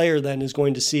 the player then is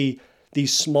going to see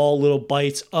these small little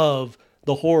bites of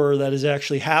the horror that is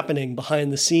actually happening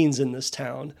behind the scenes in this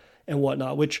town and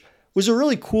whatnot, which was a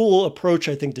really cool approach,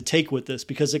 I think, to take with this,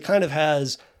 because it kind of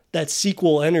has that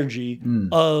sequel energy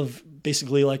of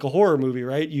basically like a horror movie,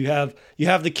 right? You have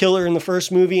the killer in the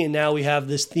first movie, and now we have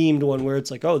this themed one where it's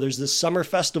like, oh, there's this summer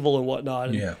festival and whatnot.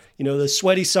 And, the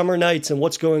sweaty summer nights and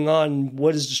what's going on,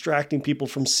 what is distracting people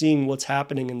from seeing what's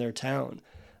happening in their town.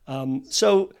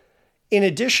 So in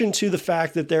addition to the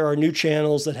fact that there are new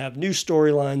channels that have new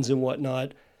storylines and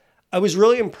whatnot, I was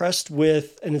really impressed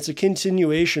with, and it's a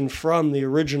continuation from the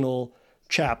original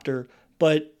chapter,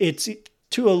 but it's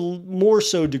to a more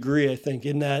so degree, I think,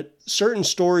 in that certain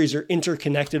stories are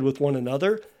interconnected with one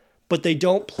another, but they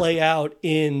don't play out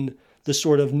in the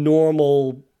sort of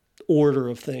normal order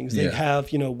of things. They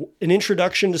have, an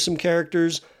introduction to some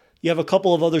characters, you have a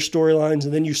couple of other storylines,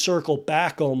 and then you circle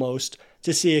back almost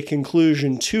to see a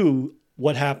conclusion to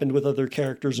what happened with other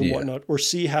characters and whatnot, or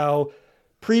see how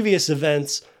previous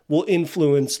events will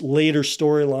influence later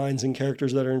storylines and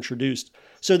characters that are introduced.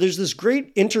 So there's this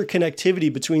great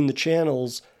interconnectivity between the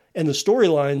channels and the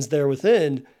storylines there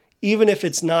within, even if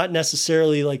it's not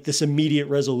necessarily like this immediate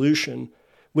resolution,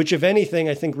 which, if anything,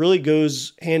 I think really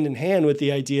goes hand in hand with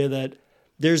the idea that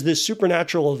there's this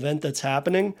supernatural event that's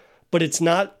happening, but it's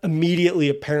not immediately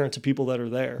apparent to people that are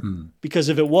there. Because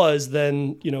if it was,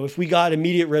 then, if we got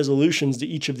immediate resolutions to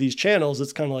each of these channels,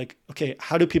 it's kind of like, okay,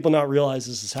 how do people not realize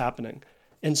this is happening?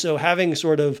 And so having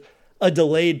sort of a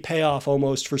delayed payoff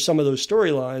almost for some of those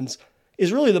storylines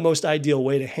is really the most ideal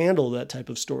way to handle that type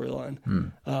of storyline.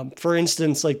 For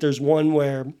instance, like there's one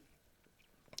where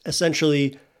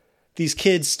essentially these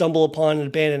kids stumble upon an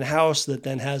abandoned house that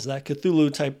then has that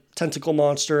Cthulhu type tentacle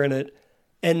monster in it.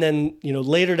 And then,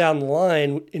 later down the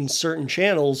line in certain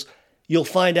channels, you'll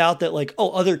find out that like, oh,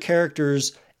 other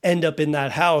characters end up in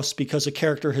that house because a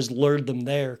character has lured them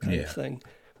there kind of thing,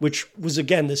 which was,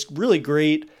 again, this really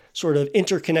great sort of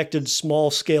interconnected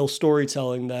small scale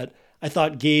storytelling that I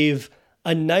thought gave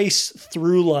a nice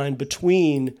through line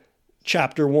between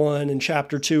chapter 1 and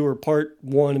chapter 2, or part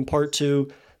 1 and part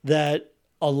 2, that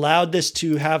allowed this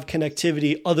to have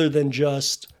connectivity other than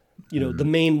just, the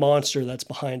main monster that's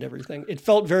behind everything. It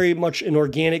felt very much an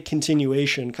organic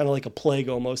continuation, kind of like a plague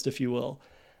almost, if you will.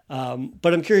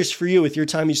 But I'm curious for you, with your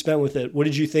time you spent with it, what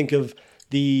did you think of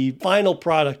the final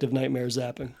product of Nightmare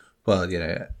Zapping? Well,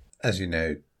 as you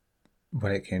know,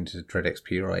 when it came to Dread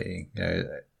XP writing,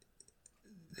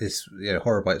 this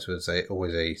Horror Bites was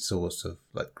always a source of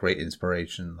like great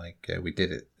inspiration. Like we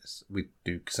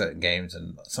do certain games,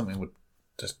 and something would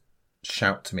just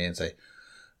shout to me and say,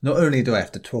 not only do I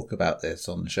have to talk about this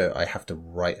on the show, I have to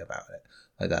write about it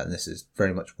like that. And this is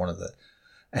very much one of the.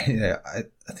 And, I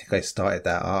think I started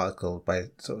that article by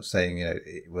sort of saying,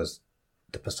 it was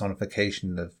the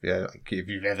personification of, like if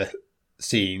you've ever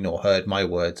seen or heard my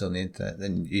words on the internet,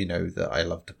 then you know that I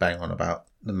love to bang on about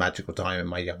the magical time in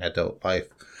my young adult life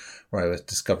where I was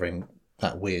discovering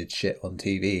that weird shit on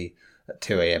TV at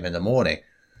 2 a.m. in the morning.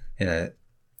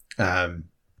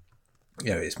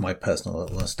 It's my personal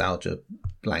little nostalgia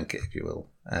blanket, if you will.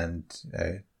 And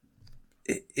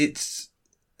it's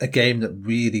a game that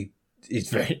really is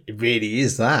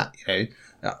that.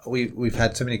 We've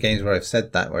had so many games where I've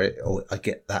said that, where I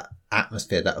get that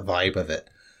atmosphere, that vibe of it.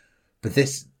 But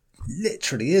this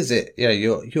literally is it.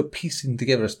 You're piecing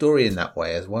together a story in that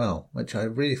way as well, which I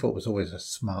really thought was always a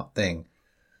smart thing.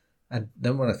 And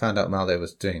then when I found out Maldo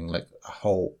was doing like a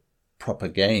whole proper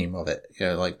game of it,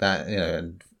 like that,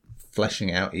 and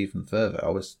fleshing out even further, I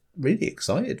was really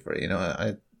excited for it.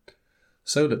 I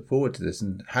so look forward to this,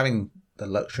 and having the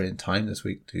luxury and time this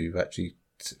week to actually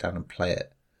sit down and play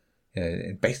it,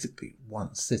 in basically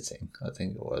one sitting, I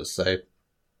think it was. So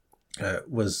it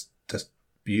was just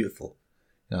beautiful.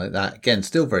 like that. Again,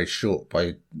 still very short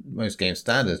by most game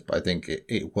standards, but I think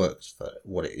it works for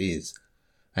what it is.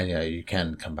 And, you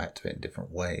can come back to it in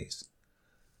different ways.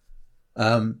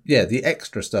 The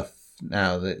extra stuff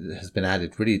now that has been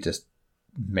added really just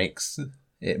makes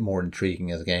it more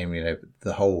intriguing as a game.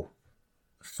 The whole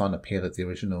fun appeal of the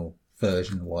original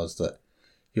version was that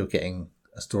you're getting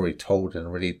a story told in a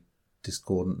really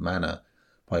discordant manner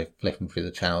by flipping through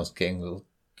the channels, getting the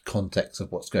context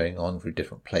of what's going on through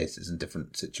different places and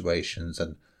different situations,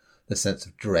 and the sense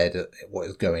of dread at what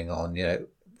is going on.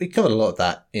 We covered a lot of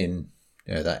that in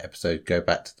that episode. Go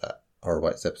back to that Horror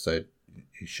Bites episode.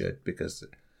 You should, because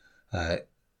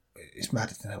it's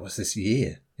mad that was this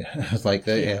year. I was like,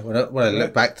 when I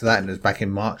look back to that, and it was back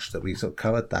in March that we sort of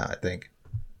covered that, I think.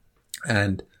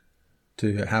 And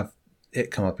to have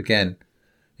it come up again,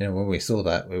 when we saw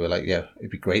that, we were like, yeah, it'd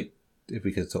be great if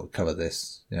we could sort of cover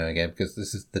this, again, because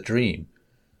this is the dream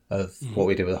of what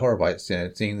we did with Horror Bites,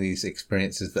 seeing these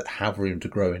experiences that have room to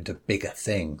grow into bigger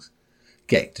things.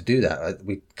 Getting to do that,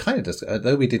 we kind of just,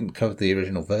 although we didn't cover the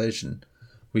original version,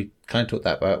 we kind of talked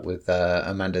that about with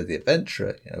Amanda the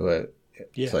Adventurer, where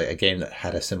it's like a game that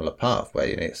had a similar path, where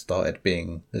it started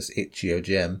being this itchy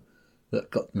gem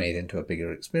that got made into a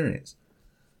bigger experience.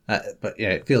 But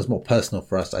it feels more personal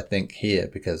for us, I think, here,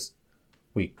 because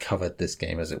we covered this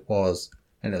game as it was,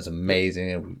 and it was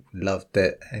amazing, and we loved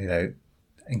it, and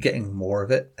getting more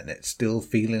of it, and it's still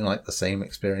feeling like the same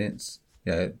experience,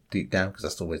 deep down, because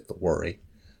that's always the worry.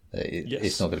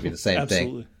 It's not going to be the same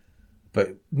thing.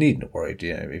 But needn't have worried,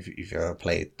 if you've ever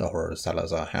played The Horror of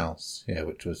Salazar House,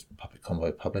 which was Puppet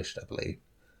Combo published, I believe,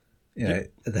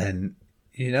 then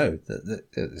that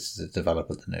this is a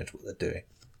developer that knows what they're doing.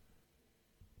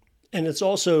 And it's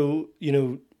also,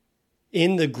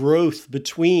 in the growth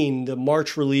between the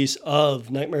March release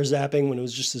of Nightmare Zapping, when it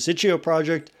was just this itch.io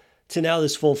project, to now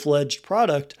this full-fledged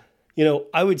product,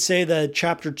 I would say that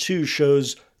Chapter 2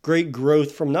 shows great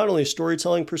growth from not only a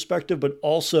storytelling perspective, but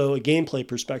also a gameplay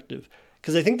perspective.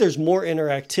 Because I think there's more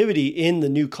interactivity in the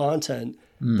new content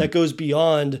that goes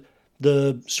beyond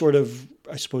the sort of,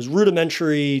 I suppose,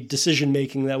 rudimentary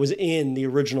decision-making that was in the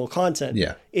original content.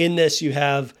 Yeah. In this, you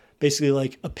have basically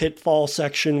like a pitfall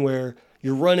section where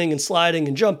you're running and sliding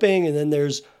and jumping. And then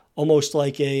there's almost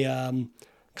like a kind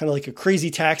of like a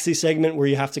crazy taxi segment where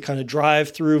you have to kind of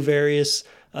drive through various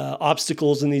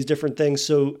obstacles and these different things.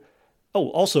 So,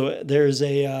 also there's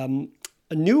a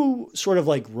new sort of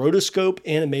like rotoscope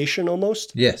animation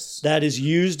almost. Yes. That is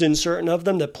used in certain of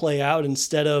them that play out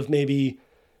instead of maybe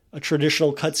a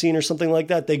traditional cutscene or something like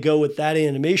that. They go with that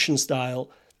animation style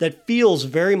that feels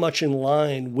very much in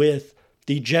line with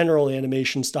the general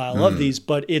animation style of these,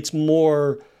 but it's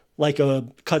more like a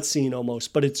cutscene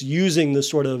almost, but it's using the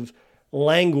sort of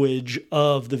language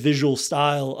of the visual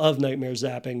style of Nightmare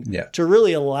Zapping to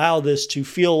really allow this to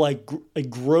feel like a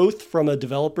growth from a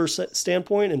developer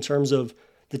standpoint in terms of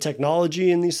the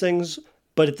technology in these things,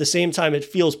 but at the same time, it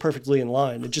feels perfectly in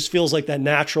line. It just feels like that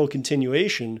natural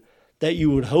continuation that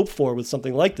you would hope for with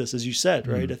something like this, as you said,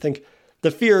 right? I think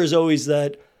the fear is always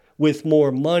that with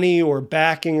more money or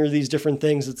backing or these different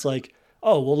things, it's like,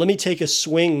 oh, well, let me take a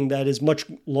swing that is much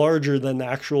larger than the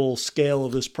actual scale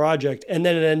of this project. And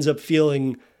then it ends up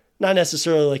feeling not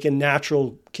necessarily like a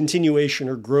natural continuation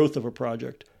or growth of a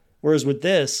project. Whereas with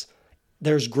this,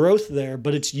 there's growth there,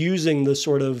 but it's using the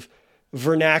sort of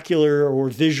vernacular or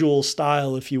visual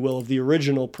style, if you will, of the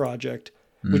original project,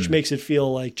 which makes it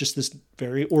feel like just this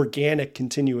very organic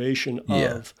continuation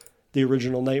of the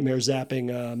original Nightmare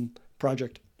Zapping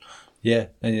project. Yeah,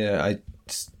 and I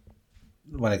just,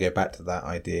 when I go back to that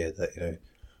idea that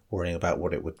worrying about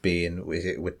what it would be and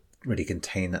it would really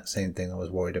contain that same thing I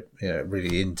was worried,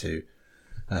 really into,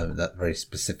 that very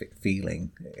specific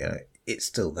feeling, it's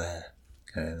still there,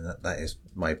 and that is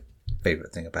my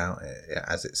favorite thing about it.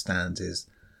 As it stands, is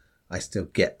I still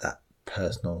get that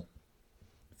personal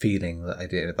feeling that I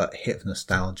did, that hit of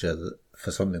nostalgia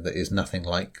for something that is nothing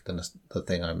like the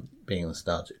thing I'm being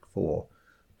nostalgic for,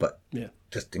 but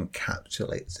just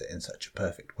encapsulates it in such a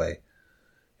perfect way.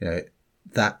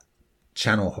 That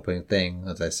channel hopping thing,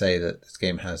 as I say, that this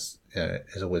game has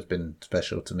always been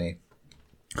special to me.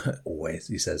 Always,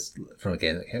 he says, from a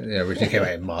game that originally came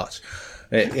out in March.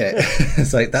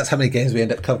 It's like, that's how many games we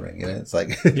end up covering. It's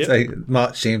like, it's like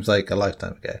March seems like a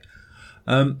lifetime ago.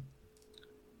 I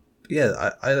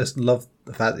just love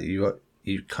the fact that you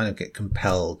kind of get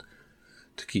compelled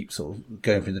to keep sort of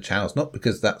going through the channels, not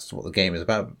because that's what the game is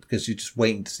about, but because you're just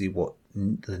waiting to see what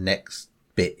the next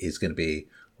bit is going to be,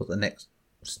 what the next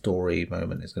story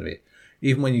moment is going to be.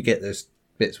 Even when you get those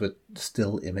bits with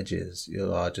still images,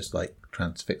 you are just like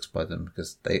transfixed by them,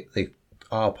 because they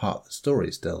are part of the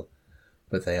story still,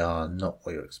 but they are not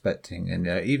what you're expecting. And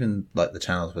even like the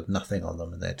channels with nothing on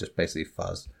them and they're just basically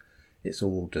fuzz, it's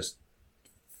all just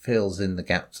fills in the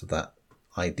gaps of that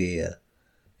idea.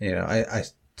 I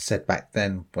said back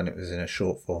then when it was in a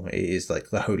short form, it is like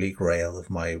the holy grail of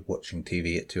my watching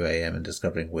TV at 2 a.m. and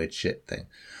discovering weird shit thing.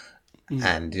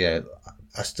 And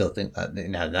I still think that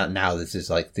now this is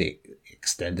like the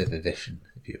extended edition,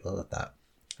 if you will, of that.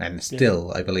 And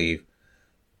still, I believe,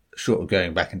 short of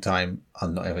going back in time,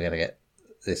 I'm not ever going to get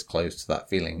this close to that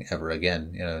feeling ever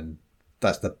again. And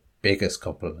that's the biggest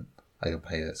compliment I can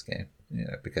pay this game.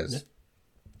 Because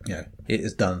it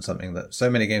has done something that so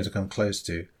many games have come close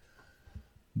to,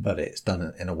 but it's done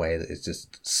it in a way that is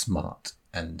just smart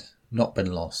and not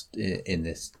been lost in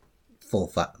this full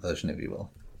fat version, if you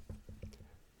will.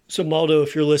 So Maldo,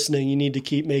 if you're listening, you need to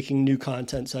keep making new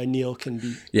content so Neil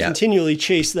can continually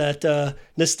chase that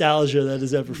nostalgia that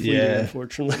is ever fleeting,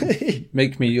 unfortunately.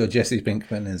 Make me your Jesse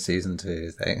Pinkman in season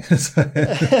 2 thing.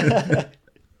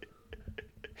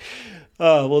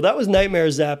 Well, that was Nightmare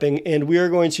Zapping, and we are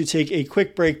going to take a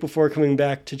quick break before coming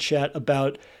back to chat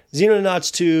about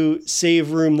Xenonauts 2,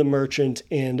 Save Room the Merchant,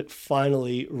 and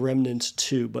finally Remnant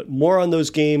 2. But more on those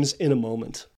games in a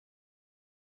moment.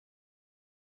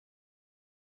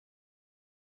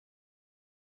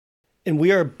 And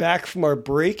we are back from our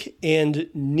break, and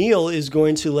Neil is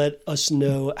going to let us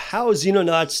know how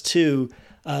Xenonauts 2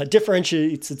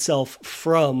 differentiates itself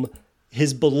from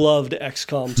his beloved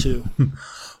XCOM 2.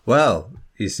 Well,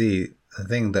 you see, the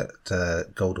thing that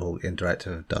Goldhawk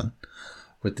Interactive have done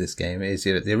with this game is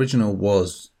the original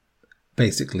was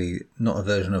basically not a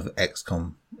version of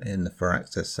XCOM in the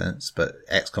Firaxis sense, but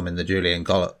XCOM in the Julian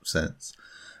Gollop sense.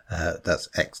 That's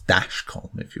X-com,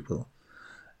 if you will.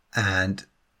 And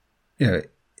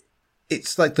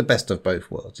it's like the best of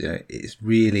both worlds. It's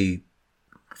really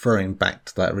throwing back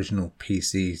to that original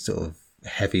PC sort of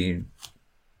heavy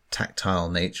tactile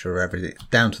nature of everything,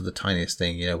 down to the tiniest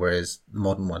thing, whereas the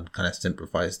modern one kind of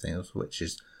simplifies things, which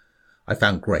is, I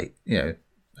found great,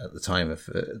 at the time of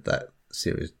that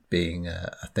series being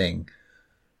a thing,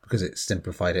 because it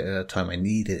simplified it at a time I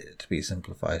needed it to be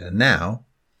simplified. And now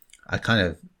I kind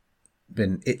of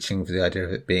been itching for the idea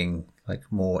of it being like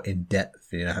more in depth,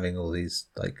 having all these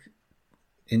like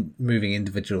moving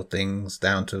individual things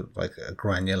down to like a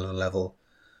granular level.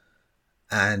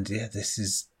 And this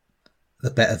is the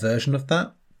better version of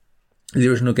that. The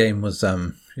original game was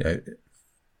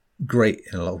great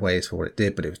in a lot of ways for what it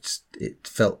did, but it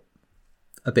felt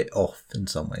a bit off in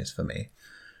some ways for me.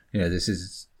 This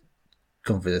is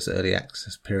gone through this early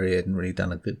access period and really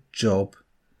done a good job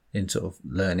in sort of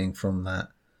learning from that.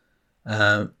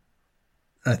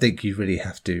 I think you really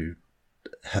have to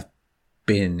have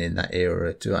been in that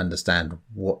era to understand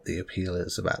what the appeal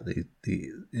is about the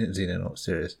Xenonauts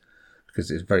series, because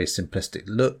it's a very simplistic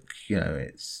look,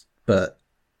 but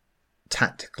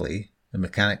tactically and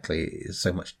mechanically it's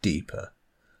so much deeper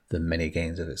than many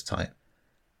games of its type.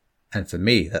 And for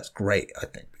me, that's great, I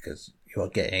think, because you are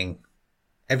getting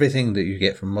everything that you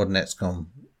get from modern XCOM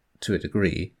to a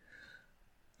degree,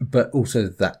 but also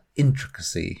that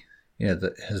intricacy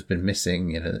that has been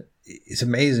missing. It's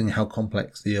amazing how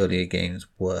complex the earlier games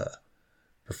were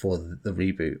before the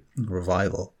reboot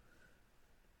revival.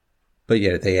 But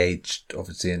they aged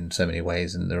obviously in so many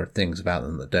ways, and there are things about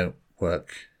them that don't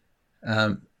work.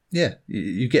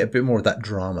 You get a bit more of that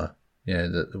drama,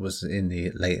 that was in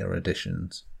the later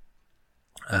editions.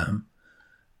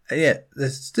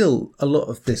 There's still a lot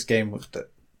of this game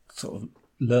that sort of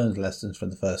learns lessons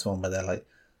from the first one, where they're like,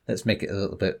 let's make it a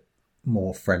little bit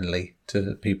more friendly to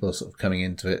the people sort of coming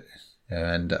into it.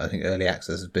 And I think early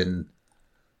access has been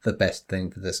the best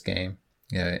thing for this game,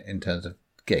 in terms of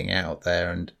getting out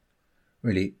there and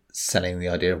really selling the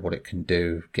idea of what it can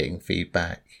do, getting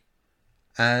feedback.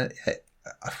 And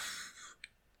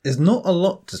there's not a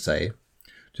lot to say,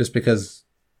 just because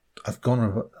I've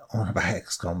gone on about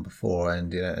XCOM before,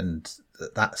 and and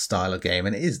that style of game,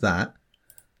 and it is that,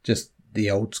 just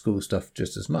the old school stuff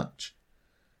just as much.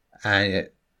 And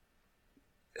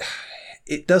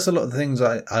it does a lot of things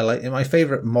I like. My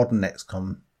favourite modern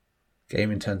XCOM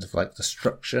game in terms of like the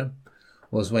structure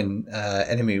was when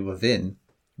Enemy Within,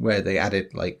 where they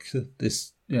added like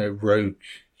this rogue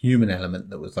human element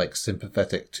that was like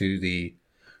sympathetic to the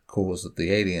cause of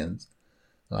the aliens,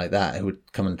 like that, who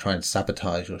would come and try and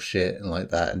sabotage your shit and like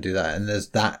that and do that. And there's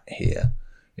that here,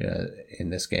 in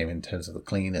this game in terms of the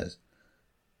cleaners.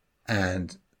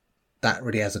 And that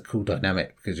really has a cool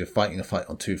dynamic, because you're fighting a fight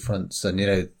on two fronts, and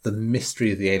the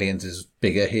mystery of the aliens is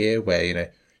bigger here,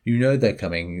 where they're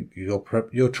coming.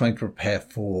 You're trying to prepare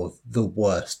for the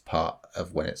worst part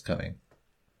of when it's coming,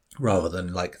 rather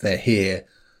than like they're here,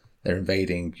 they're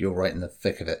invading, you're right in the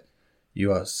thick of it.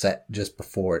 You are set just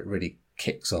before it really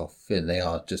kicks off, and they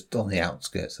are just on the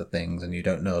outskirts of things, and you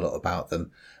don't know a lot about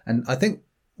them. And I think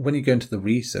when you go into the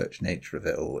research nature of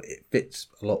it all, it fits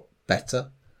a lot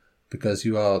better, because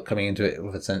you are coming into it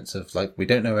with a sense of, like, we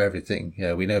don't know everything. You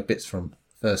know, we know bits from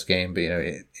the first game, but, you know,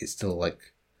 it's still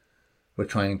like we're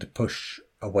trying to push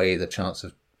away the chance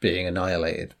of being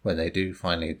annihilated when they do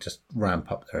finally just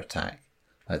ramp up their attack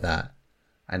like that.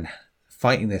 And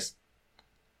fighting this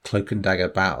cloak and dagger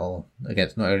battle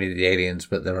against not only the aliens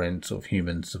but their own sort of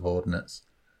human subordinates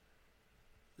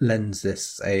lends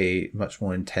this a much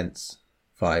more intense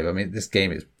vibe. I mean, this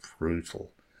game is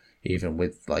brutal, even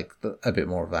with like a bit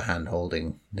more of a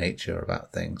hand-holding nature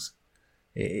about things.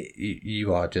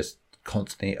 You are just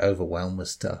constantly overwhelmed with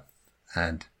stuff.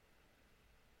 And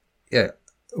yeah,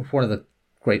 one of the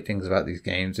great things about these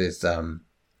games is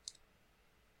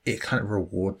it kind of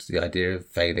rewards the idea of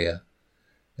failure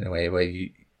in a way where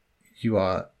you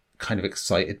are kind of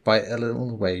excited by it a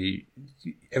little, where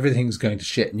everything's going to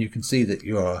shit and you can see that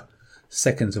you are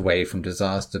seconds away from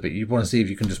disaster, but you want to see if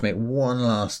you can just make one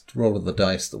last roll of the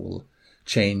dice that will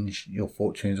change your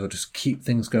fortunes or just keep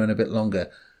things going a bit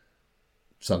longer.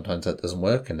 Sometimes that doesn't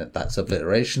work and that's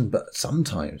obliteration, but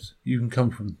sometimes you can come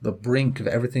from the brink of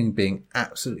everything being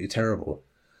absolutely terrible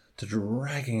to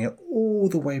dragging it all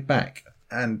the way back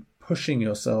and pushing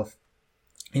yourself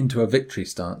into a victory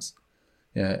stance,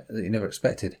 you know, that you never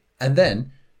expected. And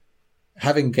then,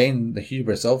 having gained the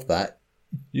hubris of that,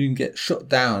 you can get shut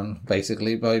down,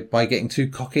 basically, by getting too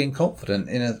cocky and confident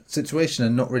in a situation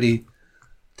and not really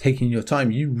taking your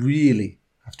time. You really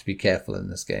have to be careful in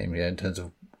this game, you know, in terms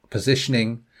of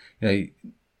positioning. You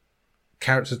know,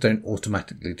 characters don't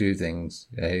automatically do things.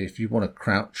 You know, if you want to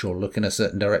crouch or look in a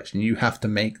certain direction, you have to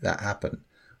make that happen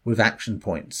with action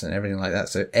points and everything like that.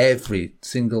 So every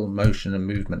single motion and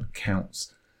movement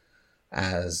counts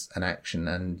as an action,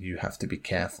 and you have to be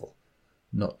careful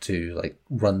not to like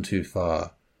run too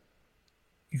far.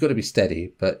 You've got to be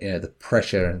steady, but you know the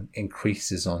pressure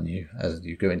increases on you as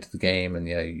you go into the game, and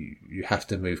you know you have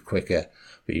to move quicker,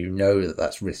 but you know that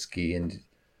that's risky, and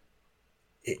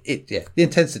the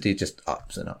intensity just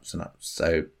ups and ups and ups.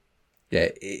 So yeah,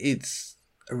 it's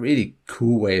a really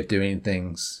cool way of doing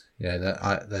things. Yeah,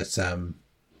 that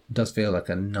does feel like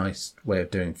a nice way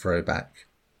of doing throwback,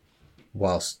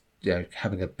 whilst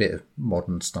having a bit of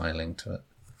modern styling to it.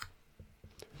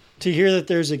 To hear that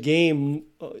there's a game,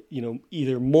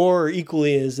 either more or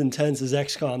equally as intense as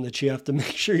XCOM, that you have to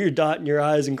make sure you're dotting your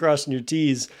I's and crossing your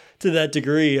T's to that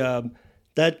degree,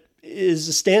 that is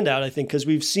a standout, I think, because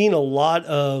we've seen a lot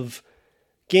of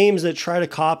games that try to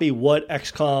copy what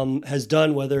XCOM has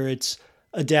done, whether it's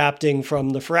adapting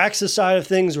from the Firaxis side of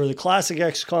things or the classic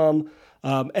XCOM,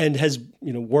 and has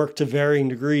worked to varying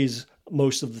degrees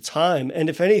most of the time. And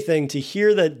if anything, to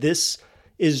hear that this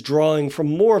is drawing from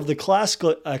more of the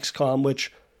classical XCOM,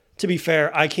 which, to be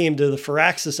fair, I came to the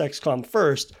Firaxis XCOM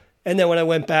first, and then when I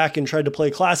went back and tried to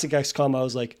play classic XCOM, I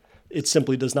was like, it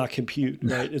simply does not compute,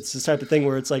 right? It's this type of thing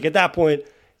where it's like, at that point,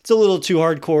 it's a little too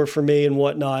hardcore for me and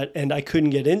whatnot, and I couldn't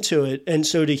get into it. And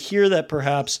so to hear that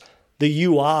perhaps the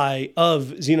UI of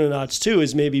Xenonauts 2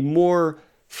 is maybe more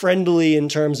friendly in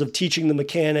terms of teaching the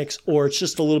mechanics, or it's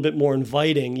just a little bit more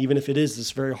inviting, even if it is this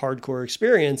very hardcore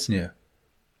experience. Yeah.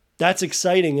 That's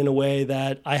exciting in a way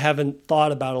that I haven't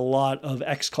thought about a lot of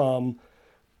XCOM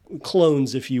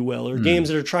clones, if you will, or games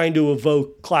that are trying to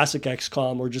evoke classic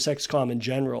XCOM or just XCOM in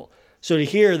general. So to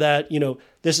hear that,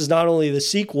 this is not only the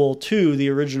sequel to the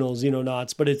original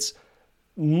Xenonauts, but it's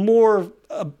more,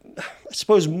 I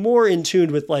suppose, more in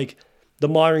tune with like the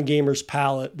modern gamer's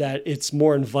palate, that it's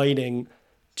more inviting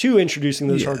to introducing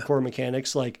those hardcore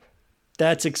mechanics. Like,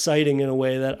 that's exciting in a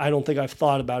way that I don't think I've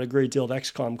thought about a great deal of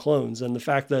XCOM clones. And the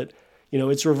fact that,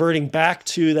 it's reverting back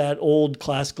to that old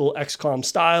classical XCOM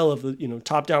style of the,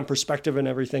 top-down perspective and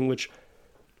everything, which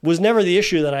was never the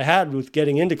issue that I had with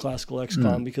getting into classical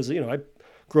XCOM because, I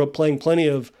grew up playing plenty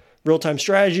of real-time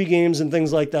strategy games and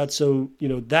things like that. So,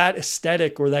 that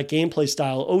aesthetic or that gameplay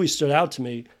style always stood out to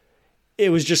me. It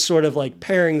was just sort of like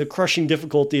pairing the crushing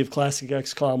difficulty of classic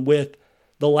XCOM with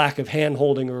the lack of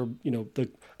hand-holding or, the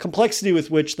complexity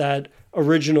with which that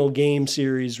original game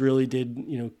series really did,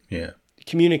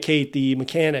 communicate the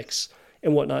mechanics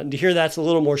and whatnot. And to hear that's a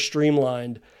little more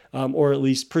streamlined, or at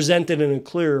least presented in a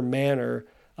clearer manner,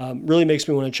 really makes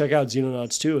me want to check out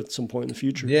Xenonauts 2 at some point in the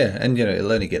future. Yeah, and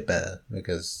it'll only get better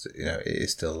because it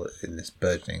is still in this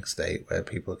burgeoning state where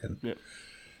people can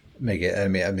make it. I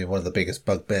mean, one of the biggest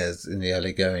bugbears in the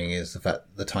early going is the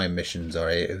fact the time missions are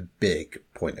a big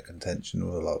point of contention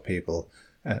with a lot of people,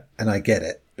 and I get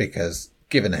it, because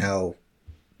given how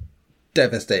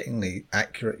devastatingly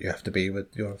accurate you have to be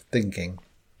with your thinking.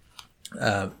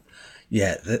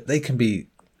 They can be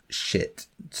shit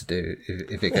to do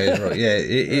if it goes wrong.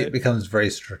 It becomes very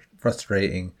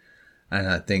frustrating, and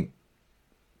I think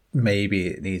maybe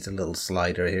it needs a little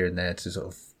slider here and there to sort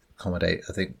of accommodate.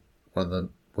 I think one of the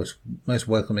most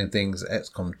welcoming things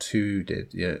XCOM 2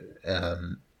 did,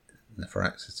 in the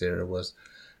Firaxis era, was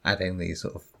adding these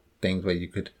sort of things where you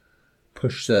could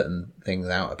push certain things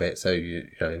out a bit, so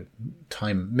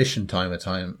mission timer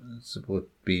times would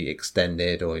be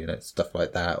extended, or stuff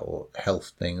like that, or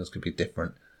health things could be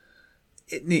different.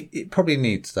 It probably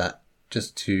needs that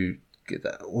just to get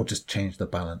that, or just change the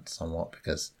balance somewhat,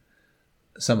 because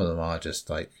some of them are just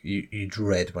like you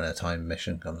dread when a time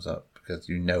mission comes up, because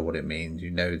you know what it means.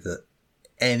 You know that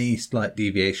any slight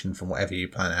deviation from whatever you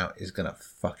plan out is going to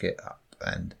fuck it up,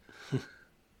 and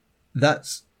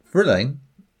that's thrilling,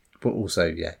 but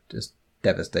also just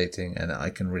devastating. And I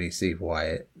can really see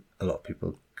why a lot of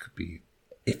people could be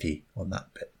iffy on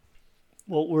that bit.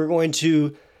 Well, we're going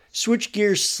to switch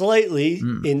gears slightly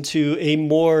into a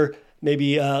more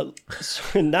maybe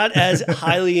not as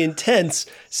highly intense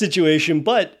situation,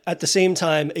 but at the same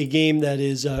time, a game that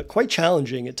is quite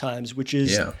challenging at times, which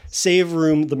is Save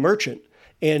Room the Merchant.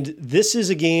 And this is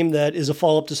a game that is a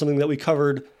follow-up to something that we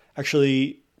covered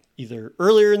actually either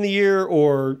earlier in the year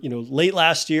or, late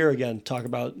last year. Again, talk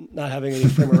about not having any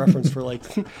frame of reference for like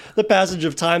the passage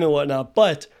of time and whatnot.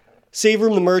 But Save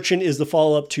Room the Merchant is the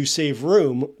follow-up to Save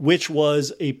Room, which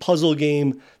was a puzzle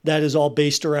game that is all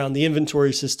based around the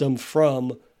inventory system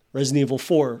from Resident Evil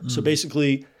 4. So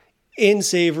basically, in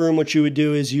Save Room, what you would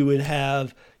do is you would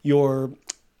have your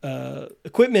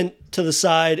equipment to the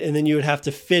side, and then you would have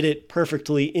to fit it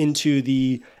perfectly into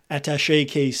the attaché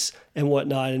case and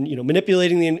whatnot, and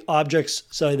manipulating the objects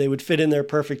so they would fit in there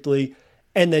perfectly,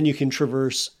 and then you can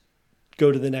traverse,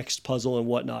 go to the next puzzle and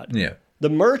whatnot. Yeah. The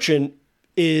Merchant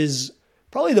is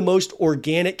probably the most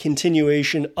organic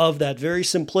continuation of that, very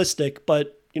simplistic,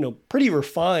 but pretty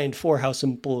refined for how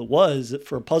simple it was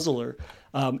for a puzzler.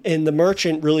 And the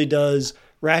Merchant really does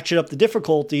ratchet up the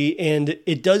difficulty, and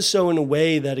it does so in a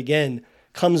way that, again,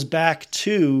 comes back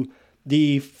to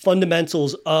the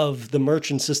fundamentals of the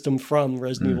merchant system from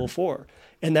Resident Evil 4.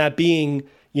 And that being,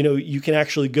 you can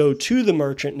actually go to the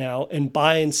merchant now and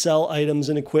buy and sell items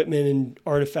and equipment and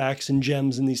artifacts and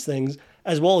gems and these things,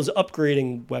 as well as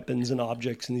upgrading weapons and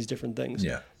objects and these different things.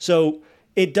 Yeah. So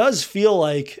it does feel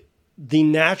like the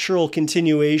natural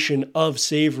continuation of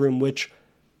Save Room, which,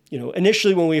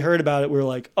 initially when we heard about it, we were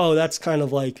like, oh, that's kind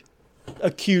of like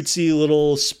a cutesy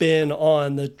little spin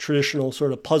on the traditional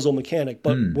sort of puzzle mechanic.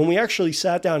 But when we actually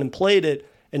sat down and played it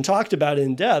and talked about it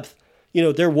in depth,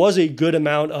 there was a good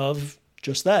amount of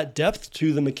just that depth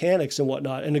to the mechanics and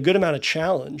whatnot, and a good amount of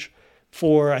challenge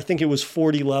for, I think it was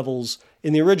 40 levels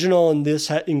in the original, and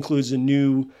this includes a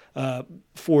new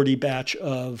 40 batch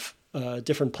of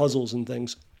different puzzles and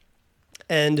things.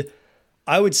 And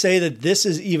I would say that this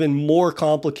is even more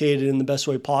complicated in the best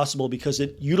way possible, because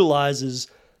it utilizes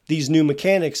these new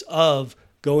mechanics of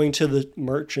going to the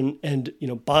merchant and,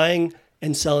 buying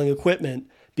and selling equipment,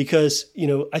 because,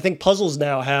 I think puzzles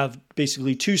now have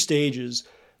basically two stages,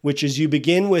 which is you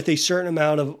begin with a certain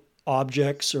amount of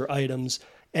objects or items,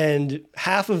 and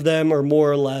half of them are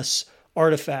more or less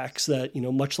artifacts that,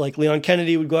 much like Leon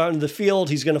Kennedy would go out into the field,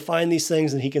 he's going to find these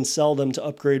things and he can sell them to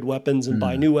upgrade weapons and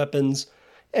buy new weapons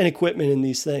and equipment in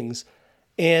these things.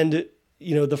 And,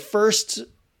 the first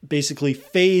basically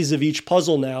phase of each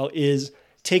puzzle now is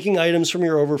taking items from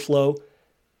your overflow,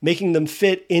 making them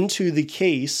fit into the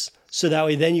case, so that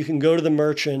way then you can go to the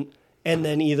merchant and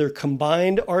then either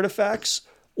combine artifacts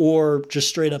or just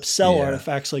straight up sell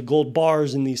artifacts like gold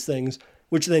bars and these things,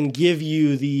 which then give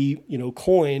you the,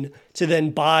 coin to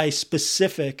then buy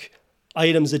specific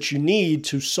items that you need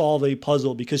to solve a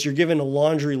puzzle, because you're given a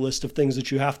laundry list of things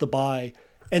that you have to buy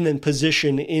and then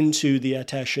position into the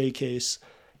attaché case.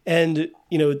 And,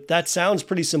 that sounds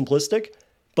pretty simplistic,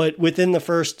 but within the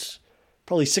first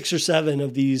probably 6 or 7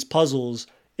 of these puzzles,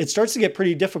 it starts to get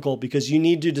pretty difficult, because you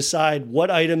need to decide what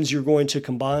items you're going to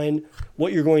combine,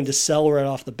 what you're going to sell right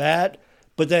off the bat.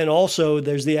 But then also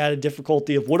there's the added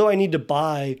difficulty of what do I need to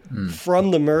buy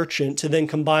from the merchant to then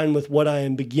combine with what I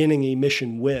am beginning a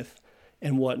mission with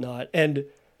and whatnot. And,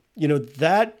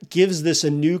 that gives this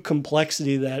a new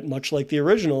complexity that, much like the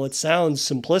original, it sounds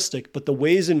simplistic, but the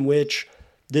ways in which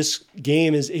this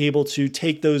game is able to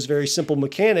take those very simple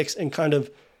mechanics and kind of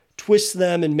twist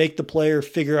them and make the player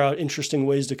figure out interesting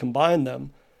ways to combine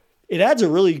them, it adds a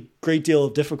really great deal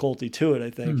of difficulty to it, I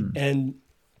think. And,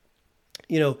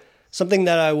 something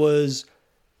that I was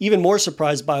even more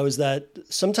surprised by was that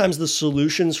sometimes the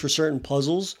solutions for certain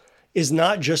puzzles is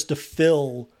not just to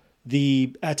fill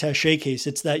the attaché case.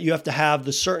 It's that you have to have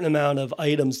the certain amount of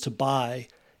items to buy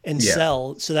and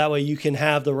sell, so that way you can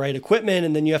have the right equipment,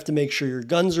 and then you have to make sure your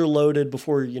guns are loaded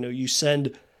before, you know, you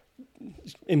send,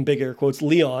 in big air quotes,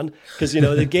 Leon, because, you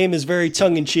know, the game is very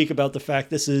tongue-in-cheek about the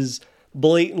fact this is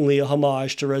blatantly a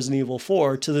homage to Resident Evil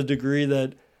 4, to the degree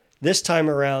that this time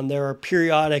around there are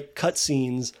periodic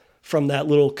cutscenes from that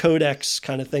little codex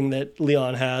kind of thing that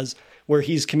Leon has, where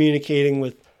he's communicating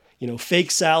with, you know, fake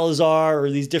Salazar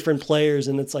or these different players.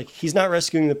 And it's like, he's not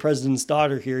rescuing the president's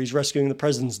daughter here. He's rescuing the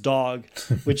president's dog,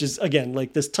 which is, again,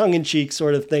 like this tongue-in-cheek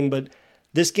sort of thing. But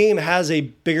this game has a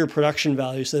bigger production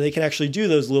value, so they can actually do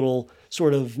those little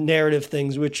sort of narrative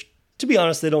things, which, to be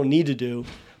honest, they don't need to do.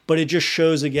 But it just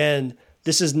shows, again,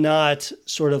 this is not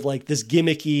sort of like this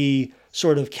gimmicky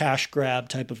sort of cash grab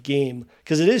type of game,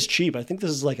 because it is cheap. I think this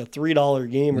is like a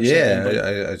 $3 game or something.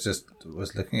 Yeah, I just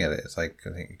was looking at it. It's like, I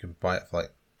think you can buy it for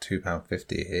like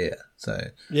 £2.50 here. So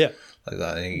yeah, like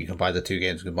that. I think you can buy the two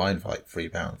games combined for like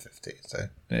 £3.50. So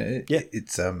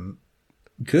it's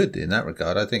good in that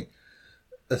regard. I think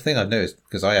the thing I've noticed,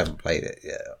 because I haven't played it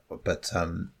yet, but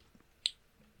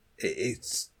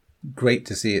it's great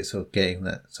to see it sort of getting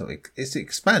that sort of, it's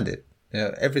expanded. You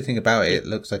know, everything about it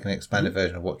looks like an expanded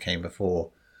version of what came before,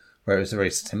 where it was a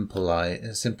very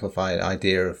simplified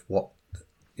idea of what,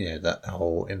 you know, that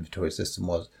whole inventory system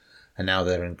was. And now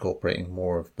they're incorporating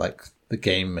more of like the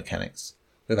game mechanics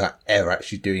without ever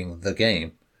actually doing the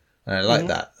game. And I like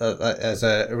that as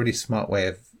a really smart way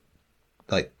of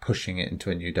like pushing it into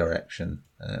a new direction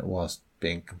whilst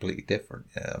being completely different.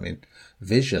 Yeah, I mean,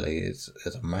 visually it's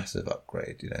a massive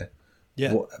upgrade, you know.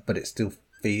 Yeah. But it still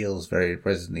feels very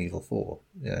Resident Evil 4,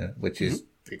 you know, which is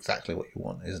exactly what you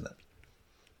want, isn't it?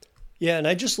 Yeah, and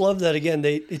I just love that, again,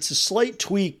 it's a slight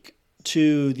tweak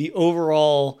to the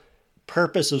overall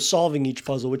purpose of solving each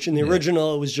puzzle, which in the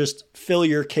original, it was just fill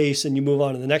your case and you move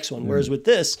on to the next one. Whereas with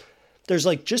this, there's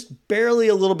like just barely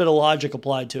a little bit of logic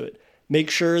applied to it.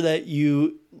 Make sure that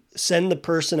you send the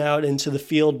person out into the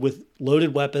field with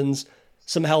loaded weapons,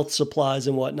 some health supplies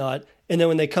and whatnot. And then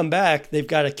when they come back, they've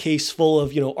got a case full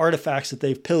of, you know, artifacts that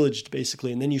they've pillaged,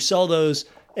 basically. And then you sell those.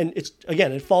 And it's,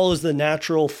 again, it follows the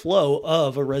natural flow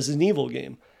of a Resident Evil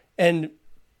game. And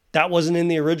that wasn't in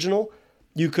the original.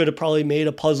 You could have probably made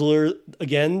a puzzler,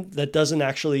 again, that doesn't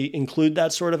actually include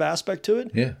that sort of aspect to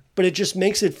it. Yeah. But it just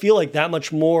makes it feel like that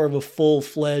much more of a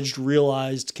full-fledged,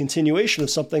 realized continuation of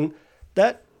something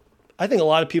that I think a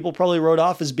lot of people probably wrote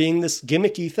off as being this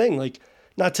gimmicky thing. Like,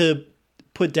 not to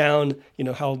put down, you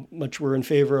know, how much we're in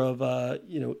favor of,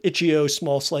 you know, itch.io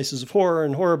small slices of horror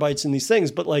and horror bites and these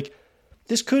things, but like,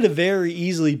 this could have very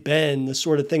easily been the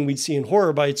sort of thing we'd see in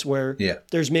horror bites where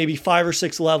there's maybe 5 or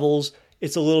 6 levels.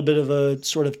 It's a little bit of a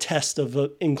sort of test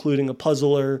of including a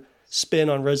puzzler spin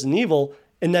on Resident Evil,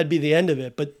 and that'd be the end of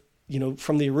it. But, you know,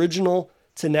 from the original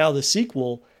to now the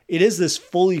sequel, it is this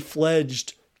fully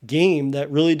fledged game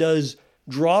that really does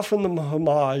draw from the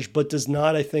homage, but does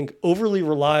not, I think, overly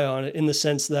rely on it in the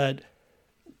sense that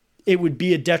it would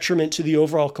be a detriment to the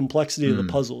overall complexity of the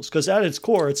puzzles. Because at its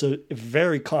core, it's a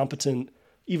very competent,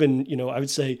 even, you know, I would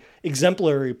say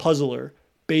exemplary puzzler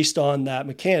based on that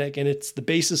mechanic. And it's the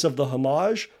basis of the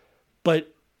homage,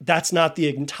 but that's not the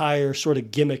entire sort of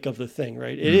gimmick of the thing,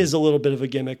 right? It is a little bit of a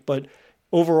gimmick, but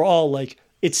overall, like,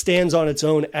 it stands on its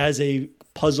own as a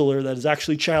puzzler that is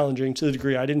actually challenging to the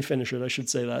degree. I didn't finish it, I should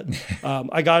say that.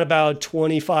 I got about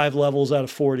 25 levels out of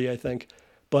 40, I think.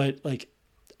 But like,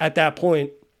 at that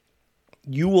point,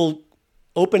 you will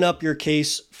open up your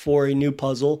case for a new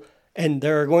puzzle, and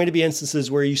there are going to be instances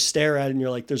where you stare at it and you're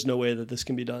like, there's no way that this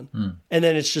can be done. And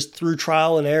then it's just through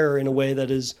trial and error in a way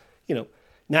that is, you know,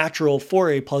 natural for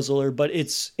a puzzler, but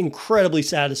it's incredibly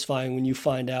satisfying when you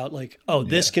find out like, oh,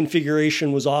 this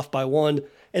configuration was off by 1,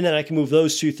 and then I can move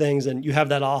those 2 things, and you have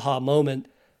that aha moment.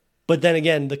 But then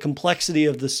again, the complexity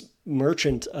of this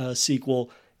Merchant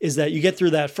sequel is that you get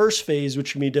through that first phase,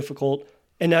 which can be difficult,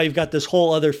 and now you've got this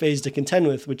whole other phase to contend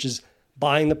with, which is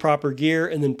buying the proper gear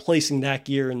and then placing that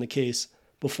gear in the case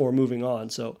before moving on.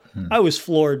 So I was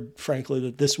floored, frankly,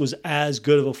 that this was as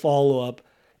good of a follow-up.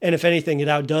 And if anything, it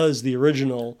outdoes the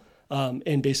original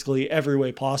in basically every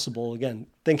way possible. Again,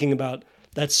 thinking about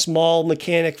that small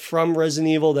mechanic from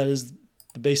Resident Evil that is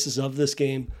the basis of this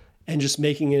game, and just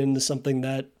making it into something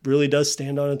that really does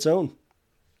stand on its own.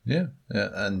 Yeah.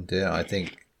 And I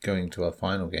think going to a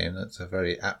final game, that's a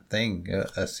very apt thing.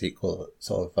 A sequel that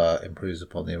sort of improves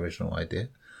upon the original idea.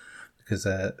 Because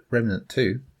Remnant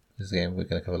 2 is the game we're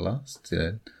going to cover last. You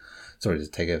know, sorry to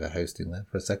take over hosting there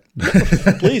for a second.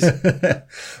 Please.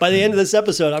 By the end of this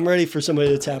episode, I'm ready for somebody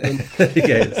to tap in.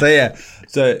 Okay,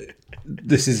 so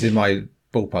this is in my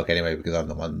ballpark anyway, because I'm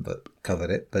the one that covered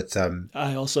it. But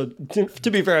I also,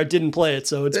 to be fair, I didn't play it,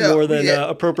 so it's more than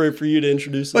appropriate for you to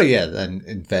introduce it. Well, yeah, and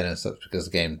in fairness, that's because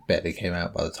the game barely came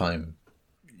out by the time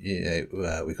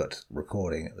we got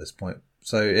recording at this point.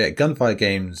 So yeah, Gunfire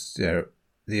Games,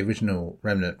 the original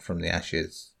Remnant from the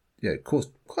Ashes,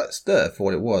 caused quite a stir for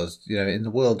what it was. In the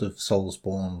world of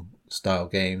Soulsborne style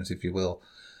games, if you will,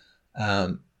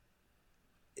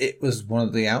 it was one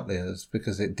of the outliers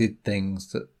because it did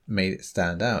things that made it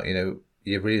stand out.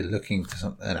 You're really looking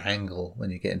for an angle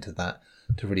when you get into that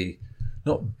to really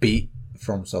not beat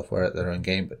From Software at their own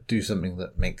game, but do something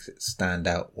that makes it stand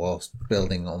out whilst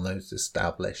building on those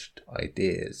established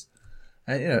ideas.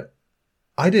 And,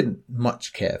 I didn't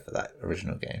much care for that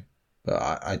original game, but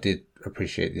I did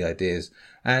appreciate the ideas.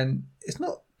 And it's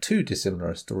not too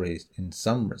dissimilar a story in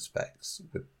some respects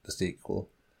with the sequel,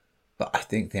 but I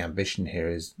think the ambition here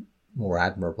is more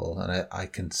admirable, and I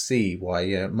can see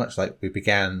why, much like we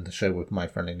began the show with My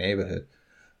Friendly Neighborhood,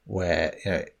 where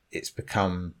it's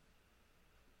become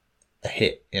a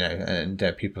hit, and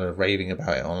people are raving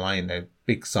about it online.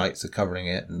 Big sites are covering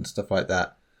it and stuff like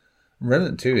that.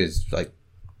 Remnant 2 is like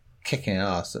kicking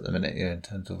ass at the minute, in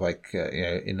terms of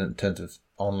in terms of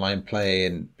online play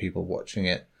and people watching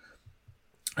it,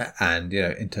 and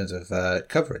in terms of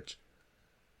coverage.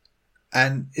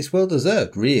 And it's well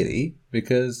deserved, really,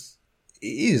 because it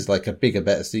is like a bigger,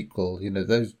 better sequel.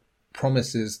 Those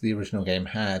promises the original game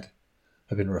had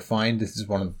have been refined. This is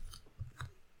one of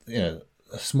a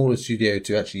smaller studio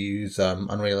to actually use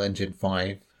Unreal Engine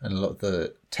 5 and a lot of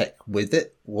the tech with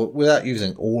it, without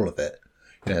using all of it.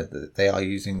 They are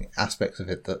using aspects of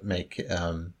it that make it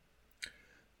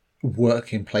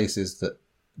work in places that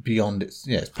beyond it's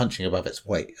punching above its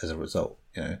weight as a result.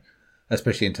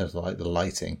 Especially in terms of like the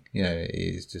lighting, it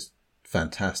is just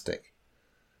fantastic.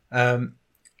 So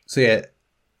yeah,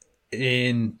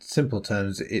 in simple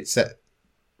terms, it's set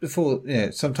before,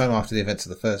 sometime after the events of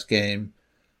the first game.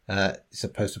 It's a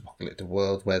post-apocalyptic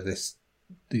world where these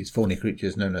fawny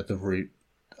creatures known as the Root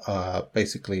are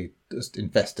basically just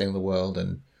infesting the world,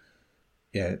 and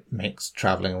makes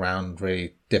traveling around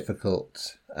really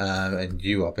difficult. And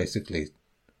you are basically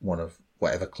one of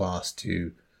whatever class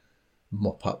to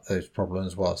mop up those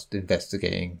problems whilst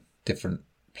investigating different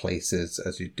places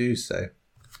as you do so.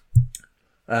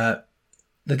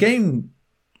 The game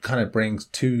kind of brings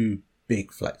two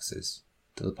big flexes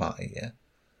to the party,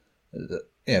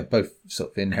 both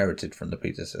sort of inherited from the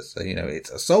predecessor. It's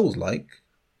a Souls-like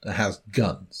that has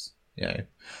guns, so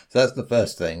that's the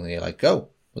first thing. You're like, oh,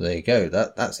 well, there you go.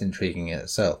 That's intriguing in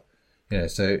itself,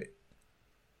 so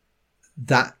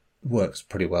that works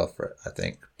pretty well for it, I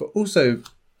think. But also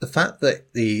the fact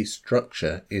that the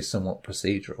structure is somewhat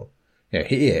procedural,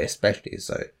 here especially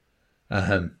so,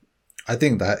 I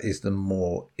think that is the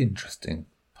more interesting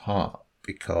part,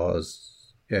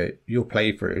 because your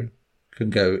playthrough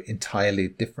can go entirely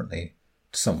differently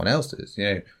to someone else's.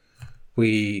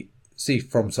 We see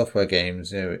From Software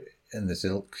games, in this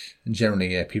ilk, and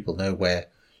generally, people know where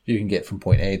you can get from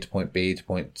point A to point B to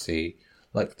point C,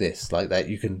 like this, like that.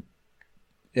 You can,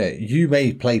 you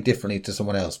may play differently to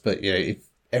someone else, but if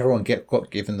everyone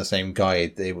got given the same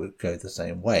guide, they would go the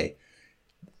same way.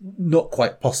 Not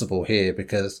quite possible here,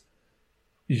 because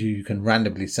you can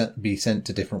randomly be sent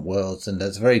to different worlds, and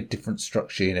there's a very different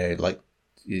structure. Like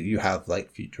you have like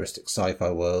futuristic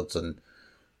sci-fi worlds and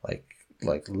like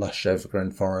lush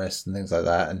overgrown forests and things like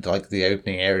that, and like the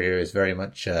opening area is very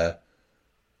much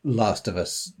Last of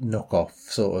Us knockoff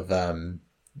sort of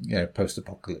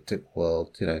post-apocalyptic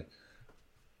world.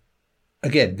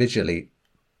 Again, visually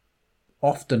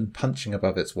often punching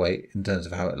above its weight in terms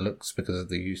of how it looks because of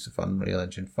the use of Unreal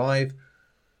Engine 5.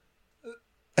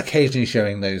 Occasionally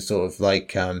showing those sort of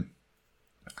like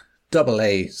double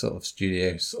A sort of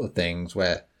studio sort of things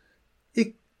where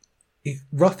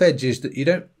rough edges that you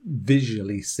don't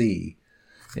visually see.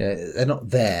 They're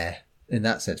not there in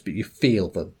that sense, but you feel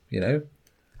them, and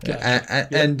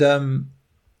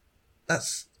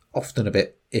that's often a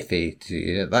bit iffy to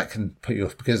you. That can put you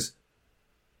off, because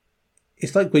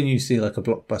it's like when you see like a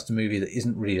blockbuster movie that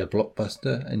isn't really a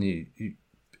blockbuster, and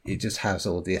it just has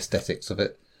all the aesthetics of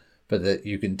it, but that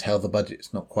you can tell the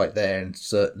budget's not quite there in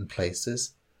certain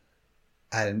places.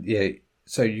 And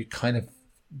so you kind of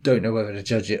don't know whether to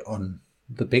judge it on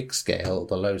the big scale or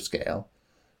the low scale,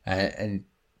 and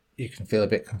you can feel a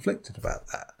bit conflicted about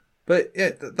that. But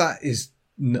that is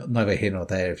neither here nor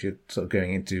there if you're sort of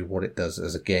going into what it does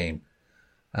as a game.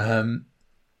 So,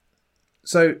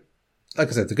 like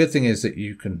I said, the good thing is that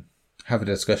you can have a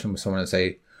discussion with someone and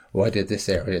say, well, I did this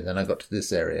area, and then I got to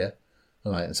this area.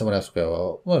 And someone else will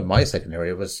go, well, my second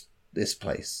area was this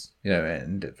place,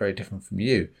 and very different from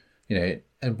you.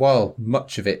 And while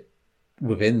much of it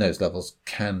within those levels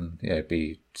can,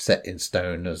 be set in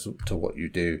stone as to what you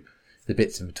do, the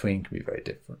bits in between can be very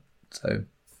different. So,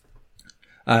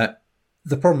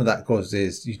 the problem with that, of course,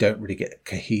 is you don't really get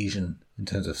cohesion in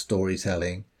terms of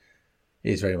storytelling.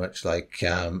 It's very much like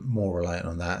more reliant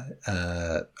on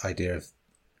that idea of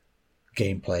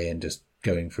gameplay and just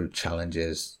going through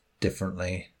challenges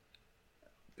differently.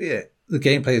 Yeah, the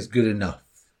gameplay is good enough.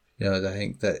 I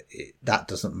think that that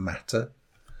doesn't matter.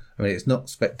 I mean, it's not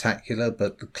spectacular,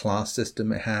 but the class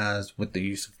system it has with the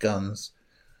use of guns,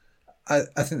 I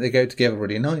think they go together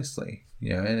really nicely.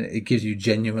 And it gives you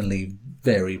genuinely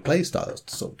varied play styles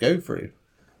to sort of go through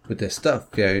with this stuff.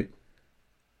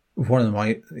 One of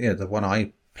my, the one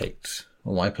I picked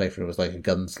on my playthrough was like a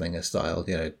gunslinger style,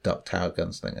 Duck Tower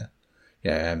gunslinger.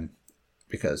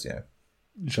 Because,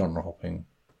 genre hopping,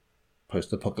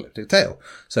 post-apocalyptic tale.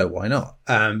 So why not?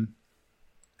 And,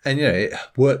 it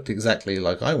worked exactly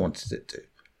like I wanted it to.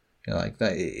 Like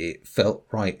that, it felt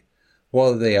right.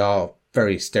 While they are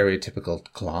very stereotypical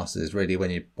classes, really,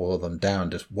 when you boil them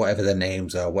down, just whatever their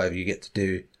names are, whatever you get to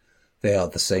do, they are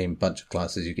the same bunch of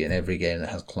classes you get in every game that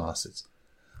has classes.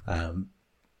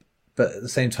 But at the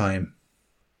same time,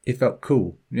 it felt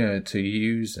cool, to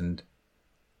use and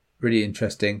really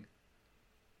interesting.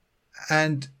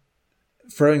 And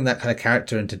throwing that kind of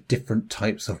character into different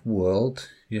types of world,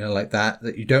 like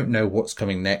that you don't know what's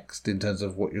coming next in terms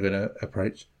of what you're going to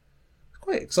approach. It's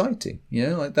quite exciting,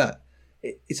 like that.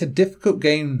 It's a difficult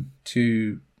game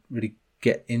to really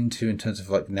get into in terms of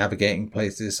like navigating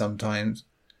places sometimes.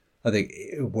 I think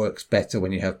it works better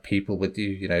when you have people with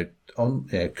you,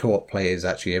 co-op play is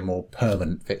actually a more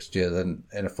permanent fixture than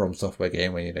in a From Software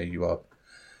game where, you are,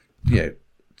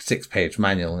 6-page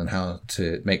manual on how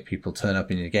to make people turn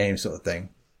up in your game sort of thing.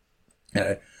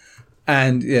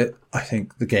 And I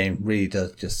think the game really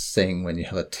does just sing when you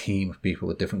have a team of people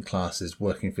with different classes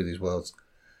working through these worlds.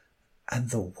 And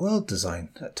the world design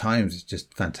at times is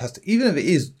just fantastic. Even if it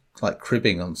is like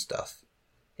cribbing on stuff,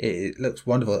 it looks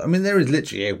wonderful. I mean, there is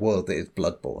literally a world that is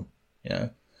Bloodborne,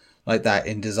 like that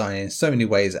in design in so many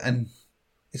ways. And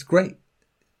it's great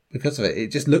because of it.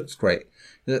 It just looks great.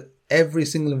 Every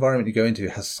single environment you go into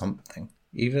has something.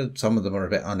 Even if some of them are a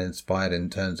bit uninspired in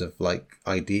terms of like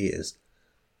ideas,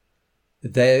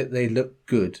 they look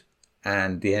good.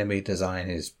 And the enemy design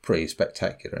is pretty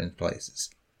spectacular in places.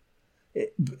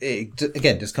 It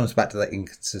again just comes back to that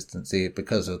inconsistency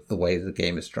because of the way the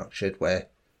game is structured, where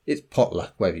it's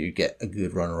potluck whether you get a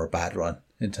good run or a bad run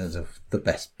in terms of the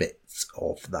best bits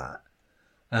of that.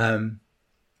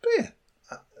 But yeah,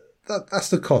 that's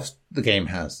the cost the game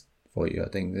has for you. I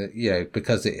think that,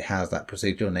 because it has that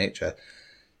procedural nature,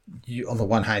 you, on the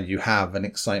one hand, you have an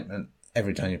excitement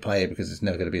every time you play it because it's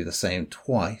never going to be the same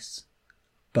twice,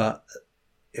 but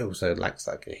it also lacks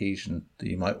that cohesion that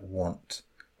you might want,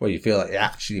 where you feel like you're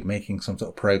actually making some sort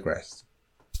of progress.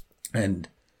 And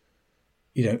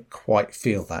you don't quite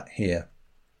feel that here.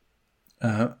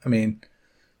 I mean,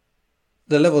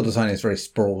 the level design is very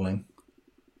sprawling,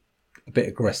 a bit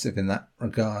aggressive in that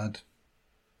regard.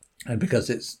 And because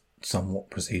it's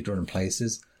somewhat procedural in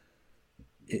places,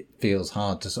 it feels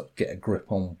hard to sort of get a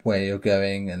grip on where you're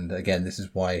going. And again, this is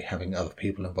why having other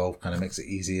people involved kind of makes it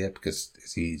easier, because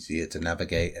it's easier to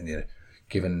navigate. And,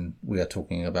 given we are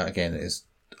talking about a game that is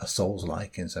a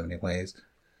Souls-like in so many ways,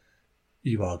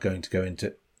 you are going to go into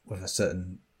it with a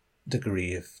certain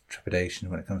degree of trepidation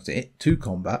when it comes to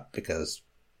combat, because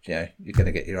you're going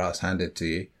to get your ass handed to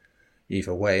you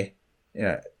either way.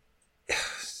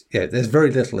 There's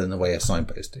very little in the way of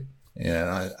signposting.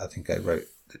 I think I wrote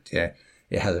that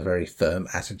it has a very firm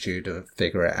attitude of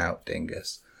figure it out,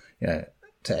 dingus, to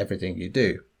everything you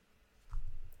do.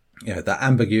 That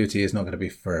ambiguity is not going to be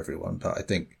for everyone, but I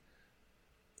think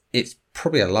it's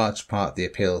probably a large part of the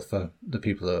appeal for the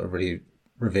people that are really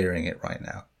revering it right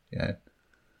now.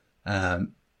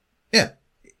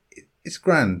 It's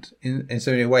grand in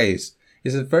so many ways.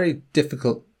 It's a very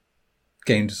difficult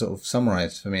game to sort of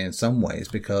summarize for me in some ways,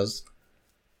 because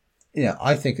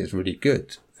I think it's really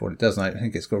good for what it does, and I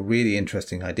think it's got really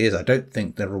interesting ideas. I don't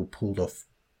think they're all pulled off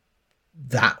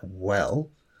that well,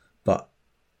 but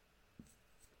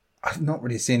I've not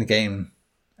really seen a game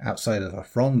outside of a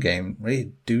From game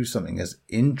really do something as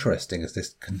interesting as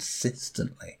this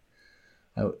consistently.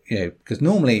 Because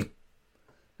normally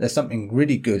there's something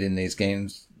really good in these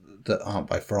games that aren't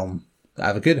by From, that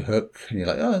have a good hook, and you're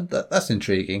like, oh, that's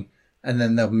intriguing, and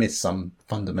then they'll miss some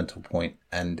fundamental point,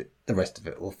 and the rest of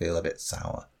it will feel a bit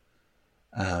sour.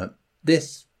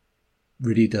 This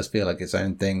really does feel like its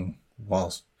own thing,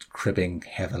 whilst cribbing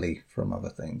heavily from other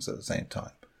things at the same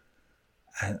time.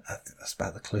 And I think that's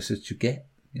about the closest you get.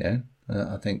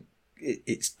 I think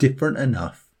it's different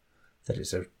enough that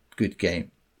it's a good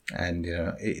game, and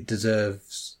it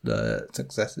deserves the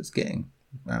success it's getting,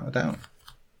 without a doubt.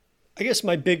 I guess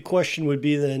my big question would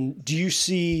be then, do you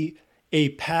see a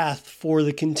path for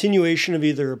the continuation of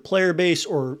either a player base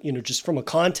or, just from a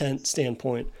content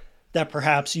standpoint that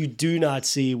perhaps you do not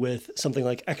see with something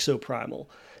like Exoprimal?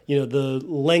 The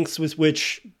lengths with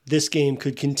which this game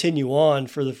could continue on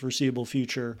for the foreseeable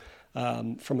future,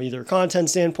 from either a content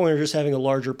standpoint or just having a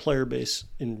larger player base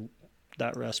in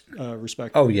that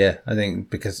respect. Oh yeah, I think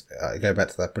because I go back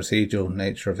to that procedural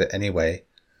nature of it anyway,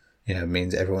 it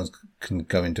means everyone can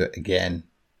go into it again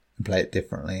and play it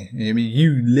differently. I mean,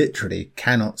 you literally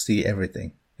cannot see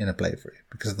everything in a playthrough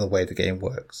because of the way the game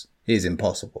works. It is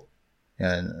impossible.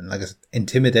 And like as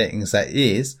intimidating as that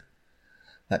is,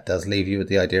 that does leave you with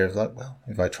the idea of like, well,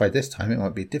 if I try this time, it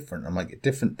might be different. I might get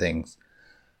different things.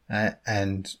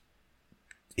 And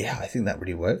yeah, I think that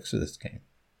really works with this game.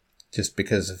 Just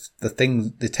because of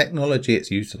the technology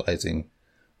it's utilizing,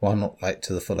 while not like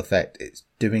to the full effect, it's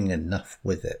doing enough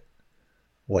with it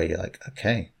where you're like,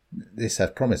 okay, this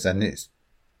has promise. And it's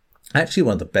actually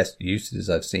one of the best uses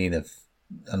I've seen of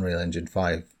Unreal Engine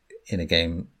 5 in a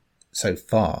game so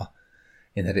far,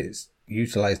 in that it's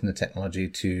utilizing the technology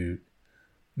to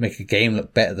make a game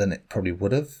look better than it probably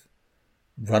would have,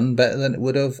 run better than it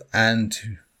would have, and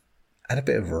to add a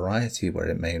bit of variety where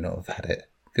it may not have had it.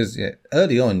 Because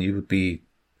early on, you would be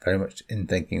very much in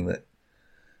thinking that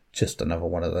just another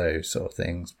one of those sort of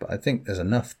things. But I think there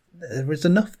is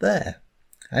enough there.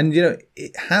 And,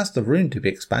 it has the room to be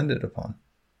expanded upon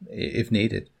if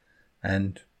needed.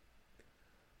 And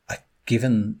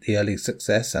given the early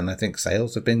success, and I think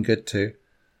sales have been good too,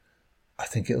 I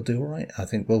think it'll do all right. I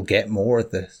think we'll get more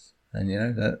of this. And,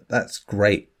 that's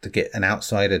great to get an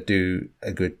outsider do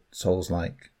a good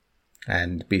Souls-like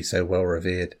and be so well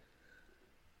revered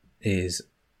is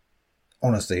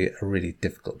honestly a really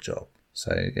difficult job.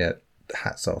 So, yeah,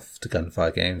 hats off to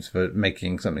Gunfire Games for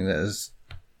making something that is,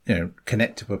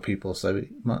 connected with people so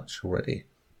much already.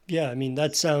 Yeah, I mean,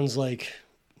 that sounds like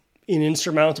an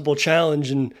insurmountable challenge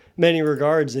in many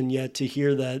regards, and yet to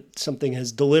hear that something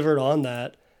has delivered on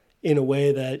that in a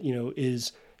way that,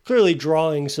 is clearly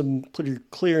drawing some pretty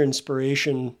clear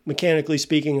inspiration, mechanically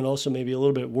speaking, and also maybe a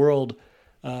little bit world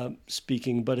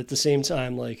speaking, but at the same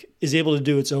time, like, is able to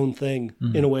do its own thing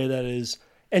in a way that is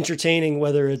entertaining,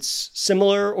 whether it's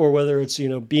similar or whether it's,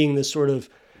 being this sort of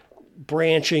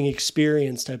branching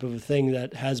experience type of a thing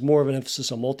that has more of an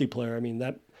emphasis on multiplayer. I mean,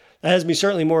 that has me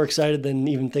certainly more excited than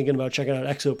even thinking about checking out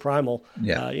Exoprimal.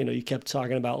 Yeah. You kept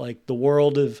talking about like the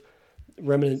world of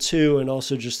Remnant 2 and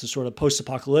also just the sort of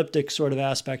post-apocalyptic sort of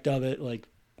aspect of it, like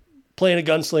playing a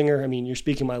gunslinger. I mean, you're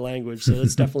speaking my language, so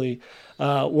that's definitely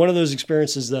one of those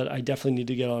experiences that I definitely need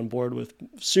to get on board with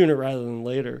sooner rather than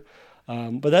later.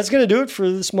 But that's going to do it for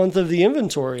this month of the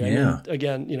inventory. I mean,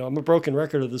 again, I'm a broken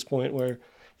record at this point where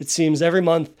it seems every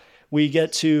month we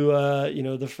get to,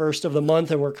 the first of the month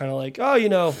and we're kind of like, oh,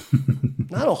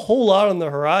 not a whole lot on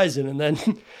the horizon. And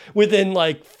then within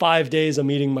like 5 days, I'm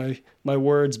eating my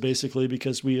words basically,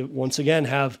 because we once again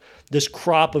have this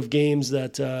crop of games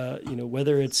that,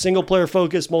 whether it's single player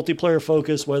focused, multiplayer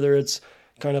focused, whether it's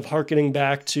kind of hearkening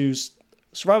back to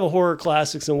survival horror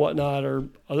classics and whatnot, or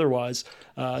otherwise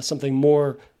something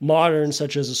more modern,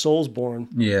 such as a Soulsborne.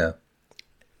 Yeah.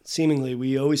 Seemingly,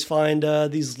 we always find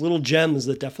these little gems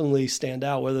that definitely stand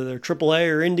out, whether they're AAA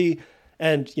or indie.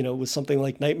 And, with something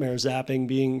like Nightmare Zapping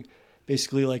being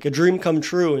basically like a dream come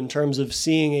true in terms of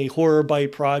seeing a horror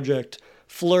bite project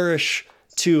flourish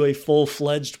to a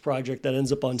full-fledged project that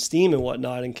ends up on Steam and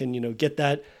whatnot, and can, get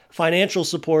that financial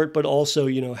support, but also,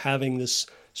 having this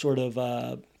sort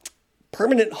of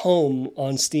permanent home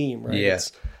on Steam, right? Yeah.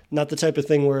 It's not the type of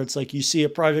thing where it's like you see a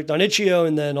project on itch.io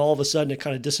and then all of a sudden it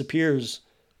kind of disappears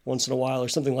once in a while or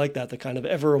something like that, the kind of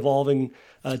ever-evolving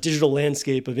digital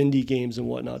landscape of indie games and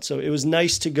whatnot. So it was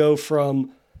nice to go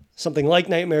from something like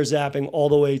Nightmare Zapping all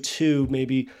the way to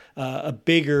maybe a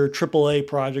bigger AAA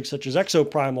project such as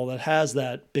Exoprimal that has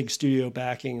that big studio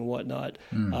backing and whatnot,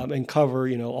 and cover,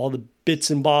 all the bits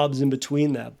and bobs in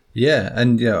between that. Yeah,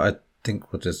 and I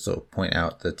think we'll just sort of point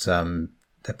out that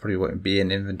there probably won't be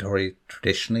an inventory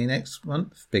traditionally next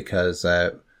month because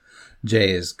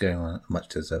Jay is going on a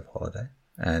much-deserved holiday.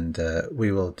 And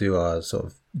we will do our sort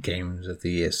of games of the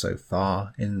year so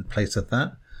far in place of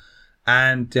that.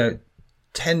 And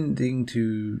tending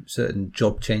to certain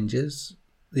job changes,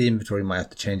 the inventory might have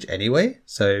to change anyway.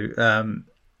 So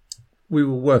we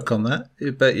will work on that.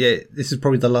 But yeah, this is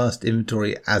probably the last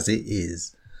inventory as it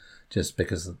is, just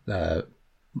because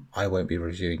I won't be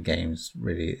reviewing games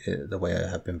really the way I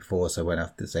have been before. So I won't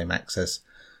have the same access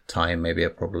time, maybe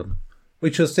a problem.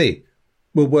 Which we'll see.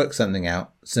 we'll work something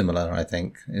out similar, I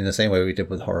think, in the same way we did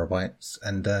with Horror Bites.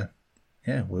 And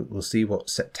we'll see what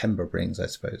September brings, I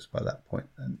suppose, by that point.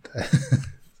 And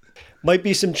might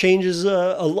be some changes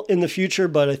in the future,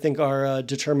 but I think our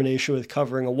determination with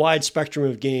covering a wide spectrum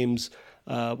of games,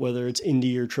 whether it's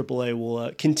indie or AAA,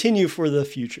 will continue for the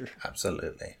future.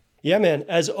 Absolutely. Yeah, man.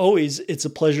 As always, it's a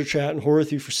pleasure chatting horror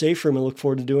with you for Safe Room. I look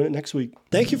forward to doing it next week.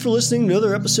 Thank you for listening to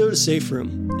another episode of Safe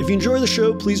Room. If you enjoy the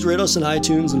show, please rate us on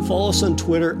iTunes and follow us on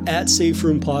Twitter at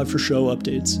SafeRoomPod for show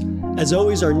updates. As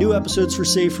always, our new episodes for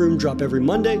Safe Room drop every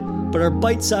Monday, but our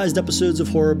bite-sized episodes of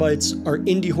Horror Bites, our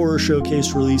indie horror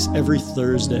showcase, release every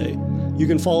Thursday. You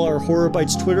can follow our Horror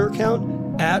Bites Twitter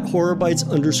account at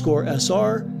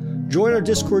HorrorBites_SR. Join our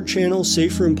Discord channel,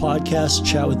 Safe Room Podcast,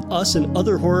 chat with us and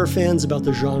other horror fans about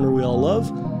the genre we all love.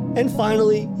 And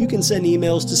finally, you can send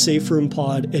emails to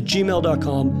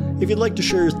saferoompod@gmail.com if you'd like to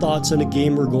share your thoughts on a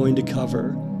game we're going to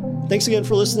cover. Thanks again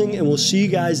for listening, and we'll see you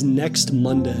guys next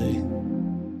Monday.